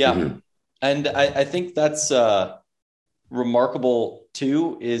 Yeah. Mm-hmm. And I think that's remarkable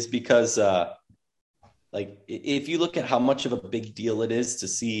too, is because like if you look at how much of a big deal it is to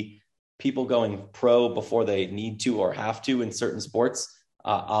see people going pro before they need to or have to in certain sports,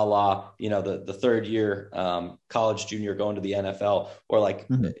 a la, the third year college junior going to the NFL, or like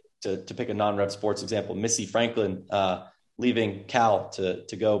to pick a non-rep sports example, Missy Franklin leaving Cal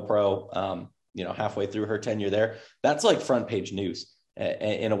to go pro, halfway through her tenure there. That's like front page news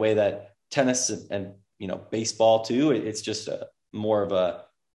in a way that tennis and baseball too. It's just more of a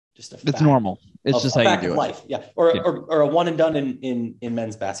fact. It's normal. It's just how you do it. Life. Yeah. Or a one and done in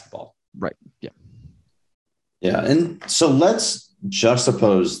men's basketball. Right. Yeah. Yeah. And so let's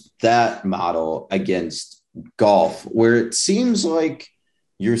juxtapose that model against golf, where it seems like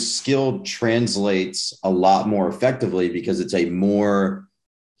your skill translates a lot more effectively because it's a more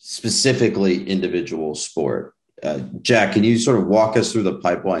specifically individual sport. Jack, can you sort of walk us through the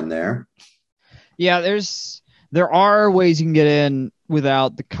pipeline there? Yeah, there are ways you can get in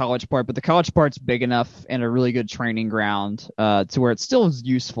without the college part, but the college part's big enough and a really good training ground to where it still is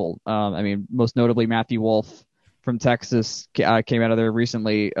useful. Most notably Matthew Wolff from Texas came out of there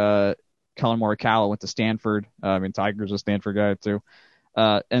recently. Colin Morikawa went to Stanford. Tiger's a Stanford guy too.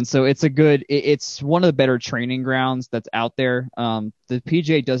 And so it's one of the better training grounds that's out there. The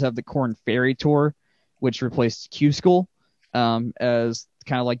PGA does have the Korn Ferry Tour, which replaced Q School as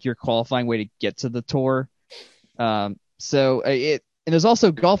kind of like your qualifying way to get to the tour. And there's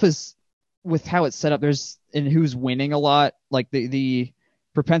also golf is with how it's set up. There's and who's winning a lot, like the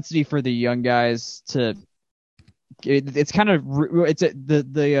propensity for the young guys to. It's kind of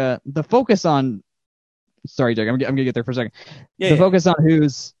the focus on. Sorry, Jack. I'm gonna get there for a second. The focus on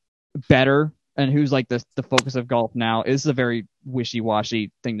who's better and who's like the focus of golf now is a very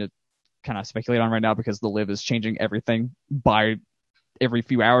wishy-washy thing to kind of speculate on right now because the LIV is changing everything by every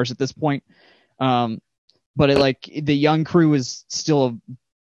few hours at this point. But the young crew is still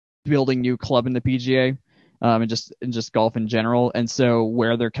building new club in the PGA, and just golf in general. And so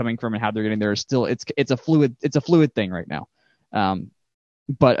where they're coming from and how they're getting there is still it's a fluid thing right now.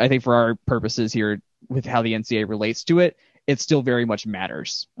 But I think for our purposes here with how the NCAA relates to it, it still very much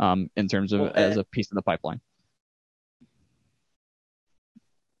matters in terms of as a piece of the pipeline.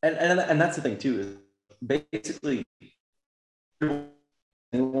 And that's the thing too. Is basically, you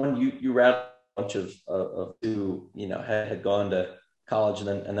rattled a bunch of who had gone to college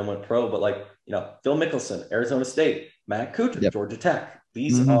and then went pro, but Phil Mickelson, Arizona State, Matt Kuchar, Georgia Tech.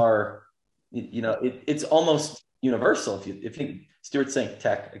 These are, it's almost universal. If you think Stuart's saying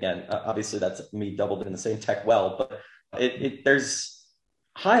Tech again, obviously that's me doubled in the same Tech well, but there's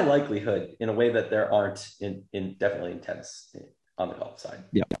high likelihood in a way that there aren't in definitely in tennis on the golf side.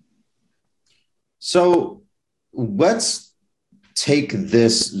 Yeah. So let's take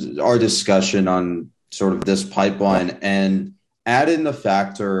our discussion on sort of this pipeline and add in the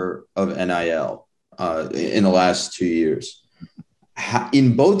factor of NIL in the last 2 years.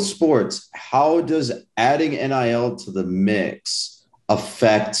 In both sports, how does adding NIL to the mix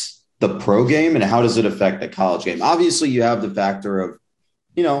affect the pro game, and how does it affect the college game? Obviously, you have the factor of,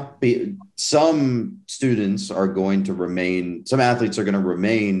 some students are going to remain, some athletes are going to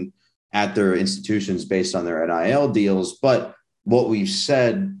remain at their institutions based on their NIL deals. But what we've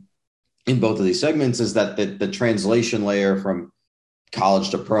said in both of these segments is that the translation layer from college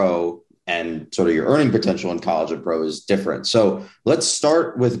to pro and sort of your earning potential in college and pro is different. So let's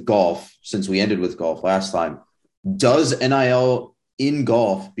start with golf, since we ended with golf last time. Does NIL in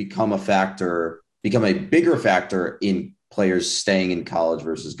golf become a bigger factor in players staying in college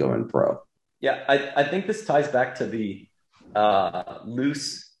versus going pro? Yeah, I think this ties back to the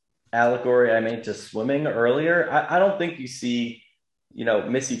loose allegory I made to swimming earlier. I don't think you see,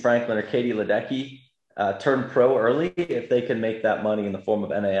 Missy Franklin or Katie Ledecky turn pro early if they can make that money in the form of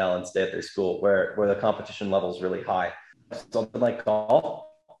NIL and stay at their school where the competition level is really high. Something like golf,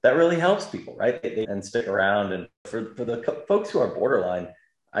 that really helps people, right? They and stick around. And for the folks who are borderline,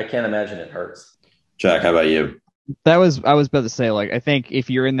 I can't imagine it hurts. Jack, how about you? I was about to say, I think if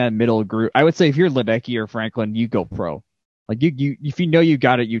you're in that middle group, I would say if you're Ledecky or Franklin, you go pro. You if you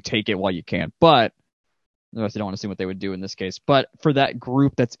got it, you take it while you can. But otherwise, I don't want to see what they would do in this case. But for that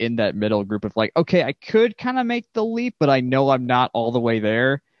group that's in that middle group of okay, I could kind of make the leap, but I know I'm not all the way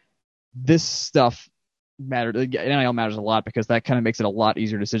there. This stuff matters. NIL matters a lot because that kind of makes it a lot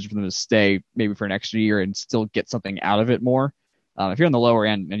easier decision for them to stay maybe for an extra year and still get something out of it more. If you're on the lower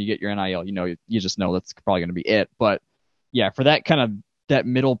end and you get your NIL, you just know that's probably going to be it. But yeah, for that kind of that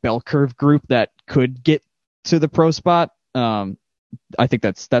middle bell curve group that could get to the pro spot, I think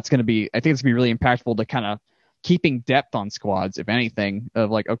it's going to be really impactful to kind of keeping depth on squads, if anything,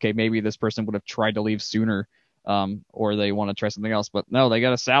 of okay, maybe this person would have tried to leave sooner, or they want to try something else, but no, they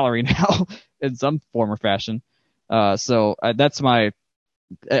got a salary now in some form or fashion. So that's my,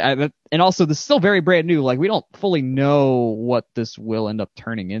 and also this is still very brand new. We don't fully know what this will end up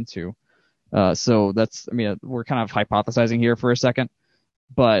turning into. So we're kind of hypothesizing here for a second,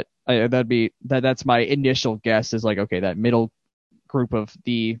 but that's my initial guess is okay, that middle group of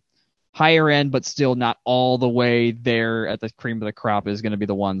the higher end, but still not all the way there at the cream of the crop is going to be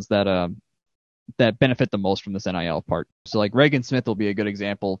the ones that benefit the most from this NIL part. So Regan Smith will be a good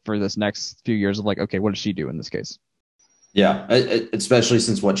example for this next few years of okay, what does she do in this case? Yeah, especially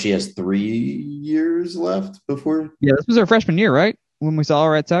since she has 3 years left before. Yeah, this was her freshman year, right? When we saw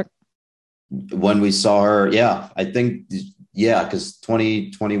her at Tech. When we saw her, yeah, I think, yeah, because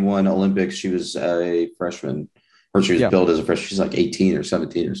 2021 Olympics, she was a freshman, or she was billed as a freshman. She's 18 or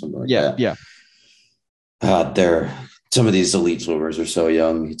 17 or something like that. Yeah. Some of these elite swimmers are so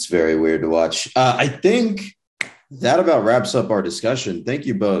young. It's very weird to watch. I think that about wraps up our discussion. Thank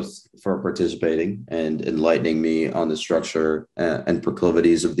you both for participating and enlightening me on the structure and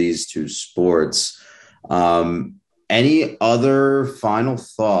proclivities of these two sports. Any other final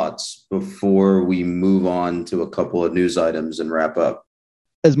thoughts before we move on to a couple of news items and wrap up?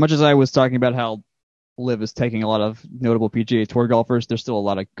 As much as I was talking about how LIV is taking a lot of notable PGA Tour golfers, there's still a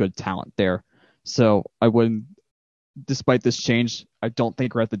lot of good talent there. So I wouldn't, despite this change, I don't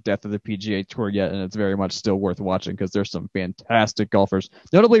think we're at the death of the PGA Tour yet, and it's very much still worth watching because there's some fantastic golfers.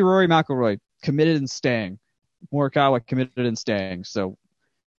 Notably, Rory McIlroy, committed and staying. Morikawa, committed and staying. So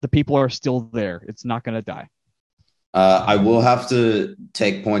the people are still there. It's not going to die. I will have to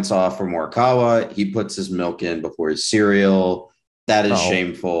take points off for Morikawa. He puts his milk in before his cereal. That is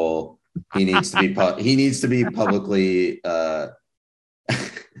shameful. He needs to be publicly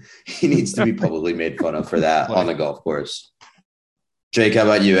he needs to be publicly made fun of for that on the golf course. Jake, how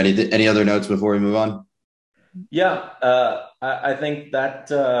about you? Any other notes before we move on? Yeah, I think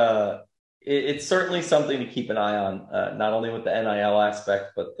that it's certainly something to keep an eye on, not only with the NIL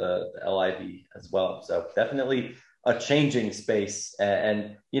aspect, but the LIV as well. So definitely a changing space,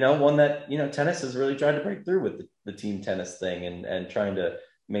 and one that tennis has really tried to break through with the team tennis thing, and trying to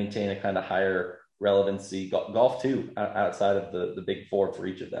maintain a kind of higher relevancy. Golf too, outside of the big four for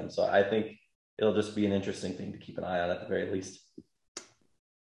each of them. So I think it'll just be an interesting thing to keep an eye on at the very least.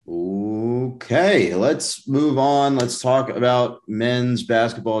 Okay, let's move on. Let's talk about men's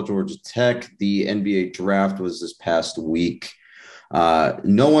basketball. Georgia Tech. The NBA draft was this past week.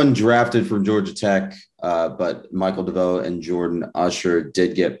 No one drafted from Georgia Tech, but Michael DeVoe and Jordan Usher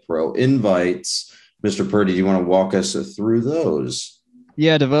did get pro invites. Mr. Purdy, do you want to walk us through those?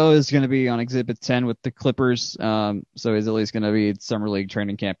 Yeah, DeVoe is going to be on Exhibit 10 with the Clippers. So he's at least going to be summer league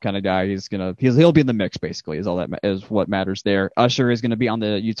training camp kind of guy. He'll be in the mix basically. Is all that is what matters there. Usher is going to be on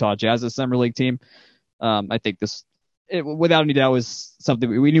the Utah Jazz's summer league team. I think without any doubt, was something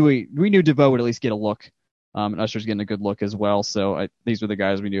we knew DeVoe would at least get a look. And Usher's getting a good look as well. So these were the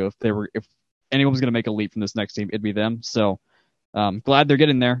guys we knew if anyone was going to make a leap from this next team, it'd be them. So glad they're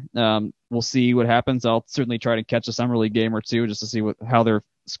getting there. We'll see what happens. I'll certainly try to catch a summer league game or two just to see how they're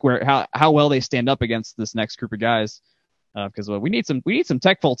how well they stand up against this next group of guys. Because we need some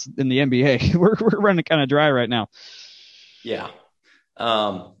tech folks in the NBA. we're running kind of dry right now. Yeah.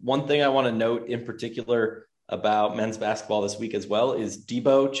 One thing I want to note in particular about men's basketball this week as well is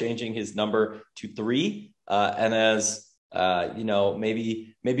Debo changing his number to 3. And as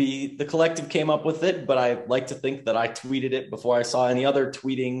maybe the collective came up with it, but I like to think that I tweeted it before I saw any other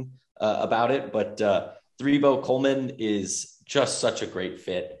tweeting about it. But Threebo Coleman is just such a great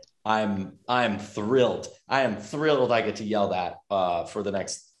fit. I'm thrilled. I am thrilled I get to yell that for the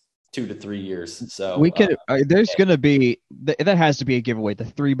next 2 to 3 years. So we could. There's going to be that has to be a giveaway. The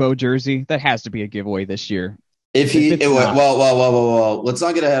Threebo jersey that has to be a giveaway this year. Well, let's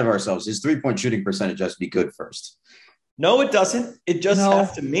not get ahead of ourselves. His 3-point shooting percentage has to be good first. No, it doesn't. It just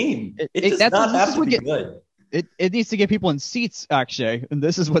has to meme. It does not have to be good. It needs to get people in seats, Akshay, and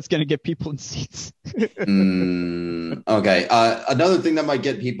this is what's going to get people in seats. Okay. Another thing that might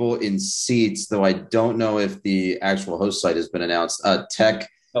get people in seats, though I don't know if the actual host site has been announced, Tech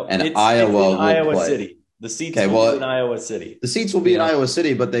and Iowa will Iowa play. City. The seats will be in Iowa City. The seats will be in Iowa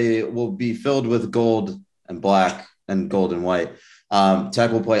City, but they will be filled with gold and black and gold and white.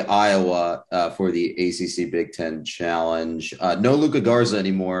 Tech will play Iowa for the ACC Big Ten Challenge. No Luka Garza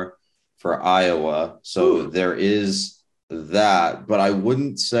anymore for Iowa, so there is that. But I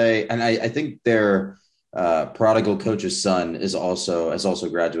wouldn't say, and I think their prodigal coach's son has also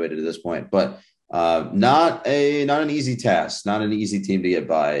graduated at this point. But not an easy task, not an easy team to get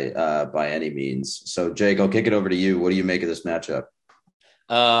by any means. So Jake, I'll kick it over to you. What do you make of this matchup?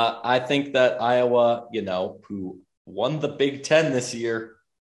 I think that Iowa, who won the Big Ten this year,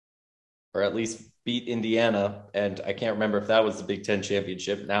 or at least beat Indiana, and I can't remember if that was the Big Ten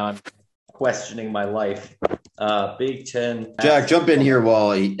championship. Now I'm questioning my life. Big Ten. Jack, jump in here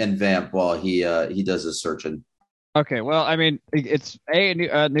while he does his searching. Okay, well, I mean, it's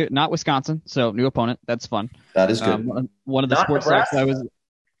not Wisconsin, so new opponent. That's fun. That is good. One of the sports sites I was.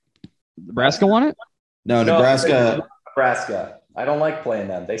 Nebraska won it? No, Nebraska. I don't like playing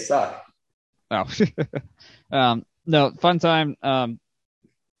them. They suck. Oh, no, fun time.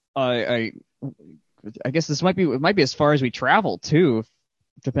 I guess this might be as far as we travel too,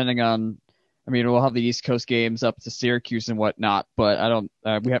 depending on. I mean, we'll have the East Coast games up to Syracuse and whatnot, but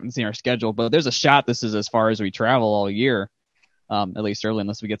we haven't seen our schedule. But there's a shot this is as far as we travel all year, at least early,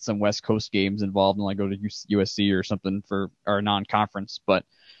 unless we get some West Coast games involved and like go to USC or something for our non-conference. But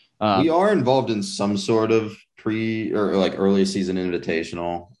we are involved in some sort of early season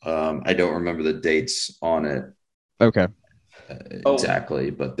invitational. I don't remember the dates on it. Okay. Exactly,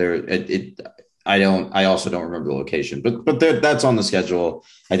 but I also don't remember the location, but that's on the schedule.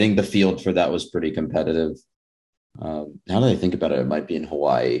 I think the field for that was pretty competitive. Now that I think about it, it might be in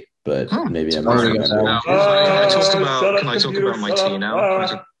Hawaii, but maybe I'm not remember. Can I talk about my team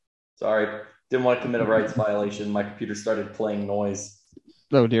now? Sorry, didn't want to commit a rights violation. My computer started playing noise.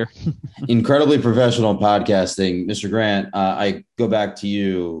 Oh dear. Incredibly professional podcasting. Mr. Grant, I go back to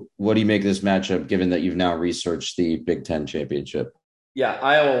you. What do you make of this matchup, given that you've now researched the Big Ten championship? Yeah,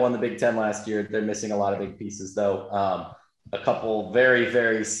 Iowa won the Big Ten last year. They're missing a lot of big pieces, though. A couple very,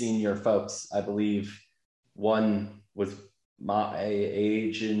 very senior folks, I believe. One was my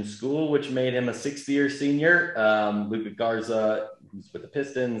age in school, which made him a sixth-year senior. Luka Garza, who's with the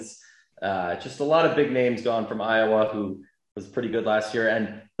Pistons. Just a lot of big names gone from Iowa who was pretty good last year.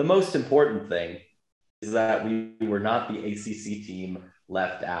 And the most important thing is that we were not the ACC team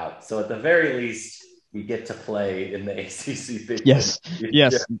left out. So at the very least, we get to play in the ACC Big Yes.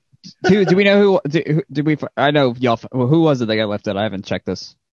 Yes. Do we know did we? I know y'all. Who was it that got left out? I haven't checked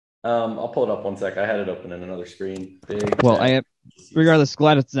this. I'll pull it up one sec. I had it open in another screen. I am, regardless,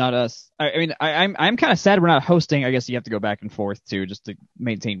 glad it's not us. I mean, I'm kind of sad we're not hosting. I guess you have to go back and forth too, just to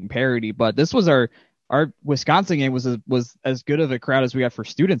maintain parity. But this was our Wisconsin game was as good of a crowd as we got for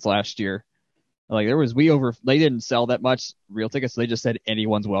students last year. Like they didn't sell that much real tickets. So they just said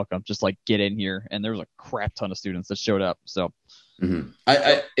anyone's welcome. Just like get in here, and there was a crap ton of students that showed up. So. Mm-hmm.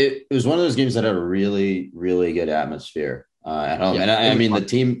 It was one of those games that had a really, really good atmosphere at home, and I mean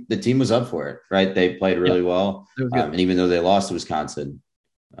fun. the team was up for it, right? They played really well, and even though they lost to Wisconsin,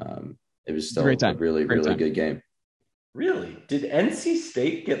 it was still a really, really good game. Really, did NC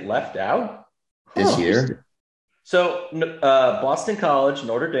State get left out this year? So Boston College,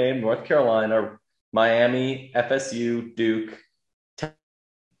 Notre Dame, North Carolina, Miami, FSU, Duke,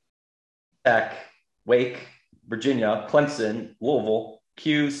 Tech, Wake, Virginia, Clemson, Louisville,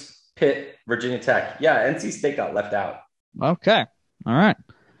 Cuse, Pitt, Virginia Tech. Yeah, NC State got left out. Okay. All right.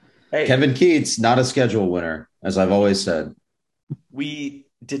 Hey, Kevin Keats, not a schedule winner, as I've always said. We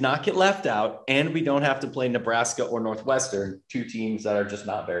did not get left out, and we don't have to play Nebraska or Northwestern, two teams that are just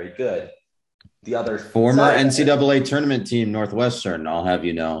not very good. The other former NCAA tournament team, Northwestern, I'll have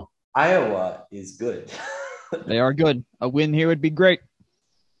you know. Iowa is good. They are good. A win here would be great.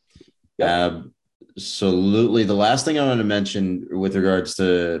 Absolutely. The last thing I want to mention with regards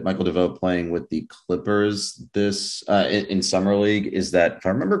to Michael DeVoe playing with the Clippers this in Summer League is that, if I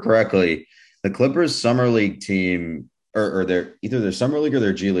remember correctly, the Clippers Summer League team, or either their Summer League or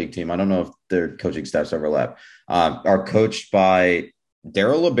their G League team, I don't know if their coaching staffs overlap, are coached by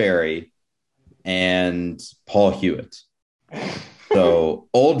Daryl LeBerry and Paul Hewitt. So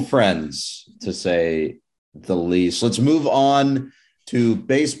old friends, to say the least. Let's move on to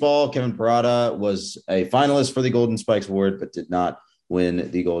baseball. Kevin Parada was a finalist for the Golden Spikes Award, but did not win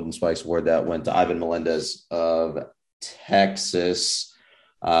the Golden Spikes Award. That went to Ivan Melendez of Texas,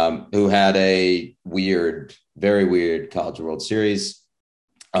 who had a very weird College World Series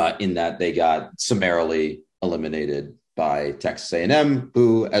in that they got summarily eliminated by Texas A&M,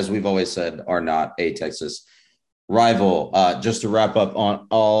 who, as we've always said, are not a Texas rival. Just to wrap up on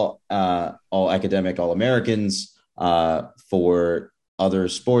all academic All-Americans for other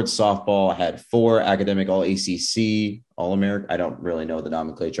sports, softball had 4 academic All-ACC, All-American. I don't really know the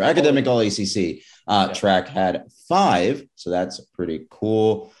nomenclature. Academic All-ACC. Track had 5, so that's pretty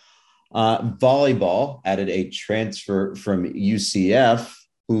cool. Volleyball added a transfer from UCF,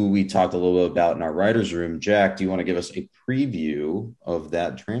 who we talked a little bit about in our writer's room. Jack, do you want to give us a preview of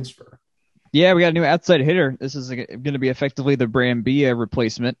that transfer? Yeah, we got a new outside hitter. This is going to be effectively the Brambilla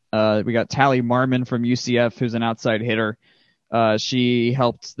replacement. We got Tally Marmon from UCF, who's an outside hitter. She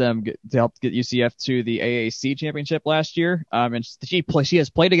helped them get UCF to the AAC championship last year. And she has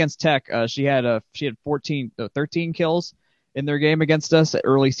played against Tech. She had 13 kills in their game against us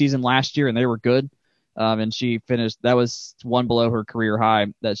early season last year, and they were good. And she finished. That was one below her career high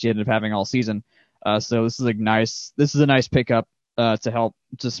that she ended up having all season. So this is a nice pickup to help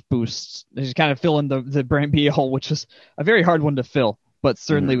just boost. Just kind of fill in the Brambilla hole, which is a very hard one to fill. But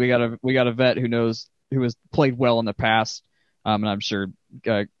certainly we got a vet who has played well in the past. And I'm sure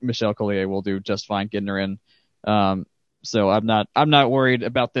Michelle Collier will do just fine getting her in. So I'm not worried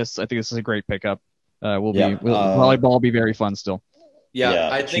about this. I think this is a great pickup. Volleyball will be very fun still. Yeah,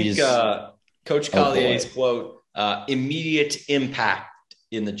 I think Coach Collier's quote, immediate impact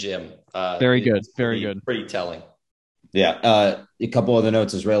in the gym. Very good. Pretty telling. Yeah. A couple of the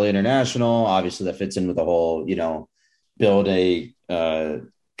notes, Israeli International, obviously that fits in with the whole, build a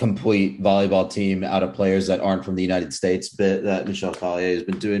complete volleyball team out of players that aren't from the United States bit that Michelle Collier has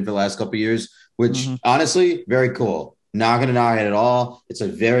been doing for the last couple of years, which honestly, very cool. Not going to knock it at all. It's a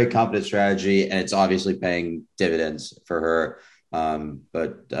very competent strategy, and it's obviously paying dividends for her.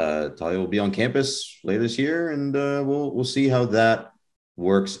 But Talia will be on campus later this year, and we'll see how that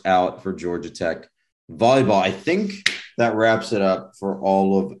works out for Georgia Tech volleyball. I think that wraps it up for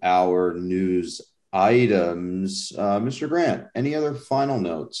all of our news items. Mr. Grant, any other final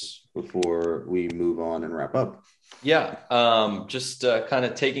notes before we move on and wrap up? Yeah, just kind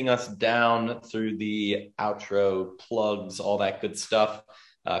of taking us down through the outro, plugs, all that good stuff.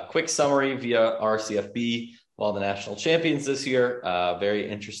 Quick summary via RCFB. well, the national champions this year. Very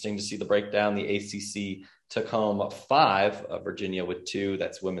interesting to see the breakdown. The ACC took home 5, Virginia with 2.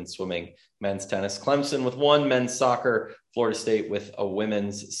 That's women's swimming, men's tennis. Clemson with 1, men's soccer. Florida State with a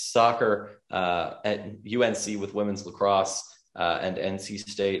women's soccer. At UNC with women's lacrosse. And NC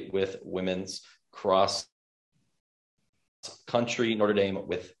State with women's cross country. Notre Dame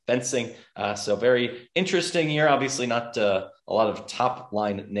with fencing. So very interesting year. Obviously not a lot of top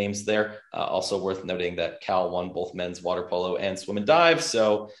line names there. Also worth noting that Cal won both men's water polo and swim and dive.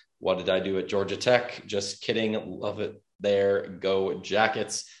 So what did I do at Georgia Tech? Just kidding. Love it there. Go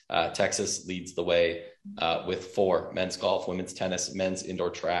Jackets. Texas leads the way with 4, men's golf, women's tennis, men's indoor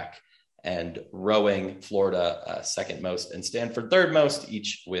track, and rowing. Florida second most and Stanford third most,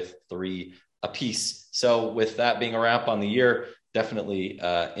 each with 3 apiece. So with that being a wrap on the year, definitely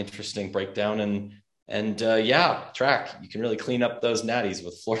interesting breakdown. And track, you can really clean up those natties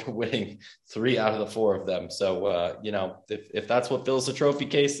with Florida winning 3 out of the 4 of them. So, if that's what fills the trophy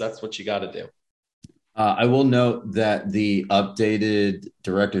case, that's what you got to do. I will note that the updated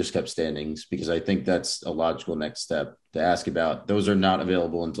Directors' Cup standings, because I think that's a logical next step to ask about, those are not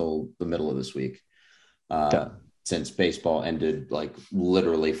available until the middle of this week, since baseball ended like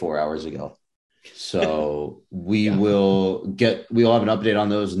literally 4 hours ago. So we'll have an update on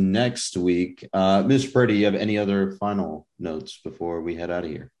those next week. Ms. Purdy, you have any other final notes before we head out of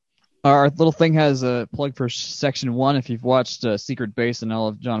here? Our little thing has a plug for Section 1. If you've watched Secret Base and all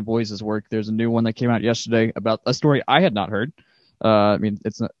of John Boyce's work, there's a new one that came out yesterday about a story I had not heard.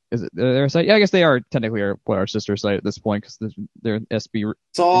 It's not. Is it their site? Yeah, I guess they are technically our sister site at this point because they're SB.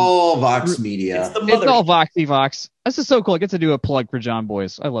 It's all Vox Media. It's all Voxy Vox. This is so cool. I get to do a plug for John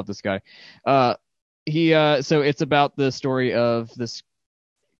Boyce. I love this guy. So it's about the story of this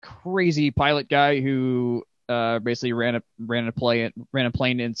crazy pilot guy who basically ran a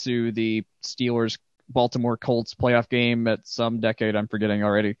plane into the Steelers Baltimore Colts playoff game at some decade I'm forgetting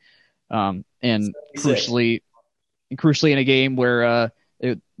already, and crucially in a game where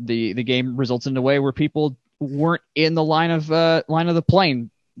the game results in a way where people weren't in the line of the plane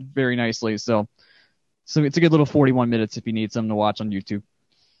very nicely. So it's a good little 41 minutes if you need something to watch on YouTube.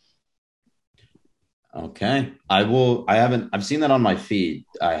 Okay. I've seen that on my feed.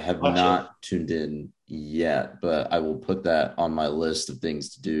 I have not tuned in yet, but I will put that on my list of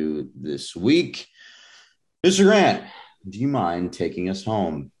things to do this week. Mr. Grant, do you mind taking us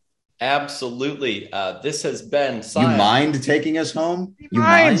home? Absolutely. This has been Science. You mind taking us home? You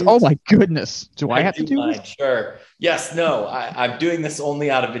mind? Oh my goodness. Do I have to do this? Sure. Yes, no. I'm doing this only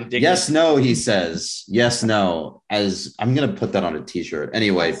out of indignation. Yes, no, he says. Yes, no. As I'm going to put that on a t-shirt.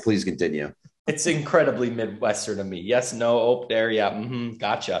 Anyway, please continue. It's incredibly Midwestern of me. Yes, no, oh, there, yeah,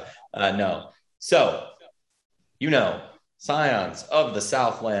 gotcha. No. So, Scions of the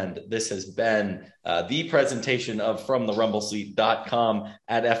Southland, this has been the presentation of FromTheRumbleSeat.com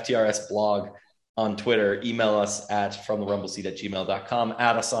at FTRS blog on Twitter. Email us at FromTheRumbleSeat@gmail.com.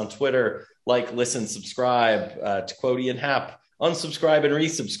 Add us on Twitter. Like, listen, subscribe. To quote Ian Happ, unsubscribe and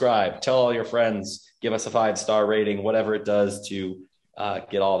resubscribe. Tell all your friends. Give us a 5-star rating, whatever it does to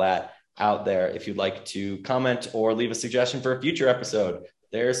get all that out there. If you'd like to comment or leave a suggestion for a future episode,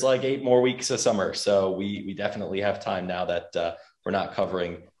 there's like 8 more weeks of summer. So we definitely have time now that we're not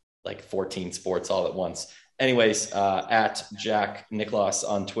covering like 14 sports all at once. Anyways, at Jack Nicklaus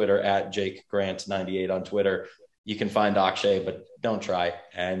on Twitter, at Jake Grant 98 on Twitter. You can find Akshay, but don't try.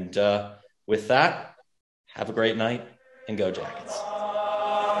 And with that, have a great night and go Jackets.